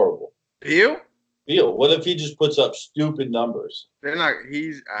 They're horrible. Beal? Beal. What if he just puts up stupid numbers? They're not.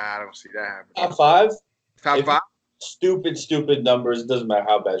 I don't see that happening. Top 5? Top If 5? Stupid numbers. It doesn't matter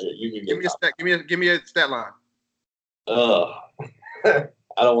how bad you can Give me a top. stat. Give me a stat line. Ugh. I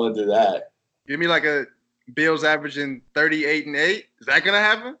don't want to do that. Give me like a Bills averaging 38 and 8. Is that gonna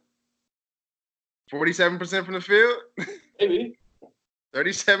happen? 47% from the field. Maybe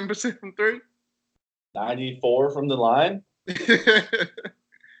 37% from 3. 94 from the line.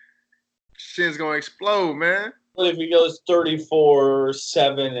 Shit's gonna explode, man. What if he goes 34,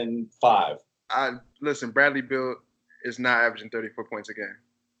 7, and 5? Listen, Bradley Beal is not averaging 34 points a game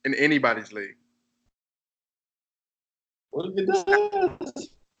in anybody's league. What if he does?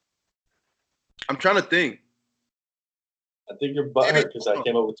 I'm trying to think. I think you're butthurt because I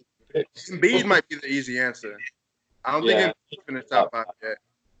came up with 2 picks. Embiid might be the easy answer. I don't think Yeah. Embiid finished top 5 yet.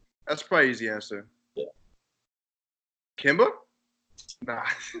 That's probably easy answer. Yeah. Kimba? Nah.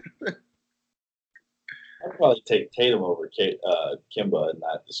 I'd probably take Tatum over Kimba in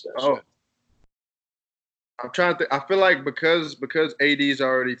that discussion. Oh. I'm trying to think. I feel like because AD's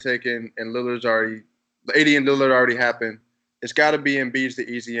already taken and Lillard's already – the AD and Lillard already happened, it's got to be Embiid's the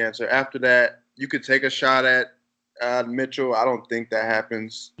easy answer. After that, you could take a shot at Mitchell. I don't think that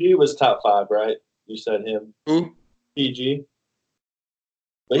happens. He was top 5, right? You said him. Who? PG.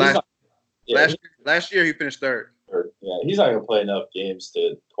 But Last year he finished 3rd. Yeah, he's not going to play enough games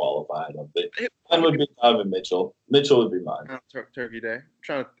to qualify. I don't think. Mine would be Donovan Mitchell. Mitchell would be mine. Turkey Day. I'm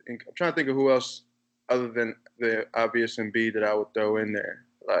trying to think of who else other than the obvious Embiid that I would throw in there.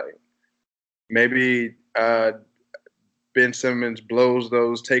 Like maybe Ben Simmons blows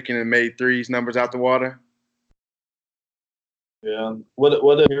those taken and made threes numbers out the water. Yeah. What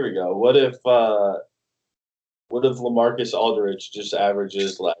if here we go. What if LaMarcus Aldridge just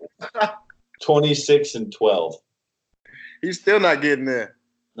averages like 26 and 12? He's still not getting there.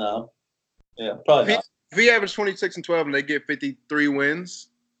 No. Yeah, probably not. If he averages 26 and 12 and they get 53 wins,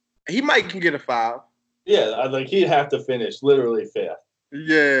 he can get a 5. Yeah, like he'd have to finish literally 5th.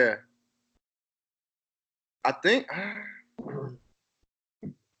 Yeah. I think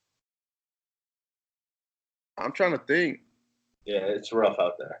I'm trying to think. Yeah, it's rough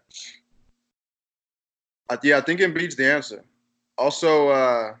out there. I think Embiid's the answer.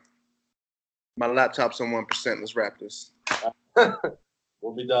 Also, my laptop's on 1%. Let's wrap this.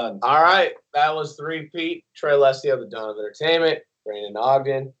 We'll be done. All right. That was 3-peat. Trey Leslie of the Dawn of Entertainment, Brandon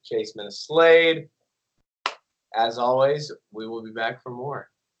Ogden, Chase Slade. As always, we will be back for more.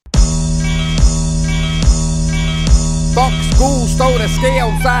 Fuck school, stole the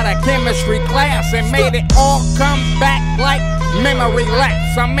scales out of chemistry class and made it all come back like memory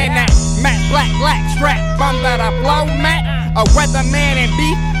lapse. I'm in that matte black strap under the flow mat. A weatherman in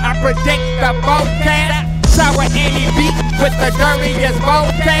beef, I predict the vocab. Sour any beat with the dirtiest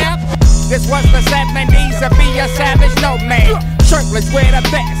vocab. This was the 70s to be a savage nomad. Shirtless with a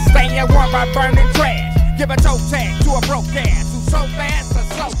vest, staying warm by burning trash. Give a toe tag to a broke ass who's so fast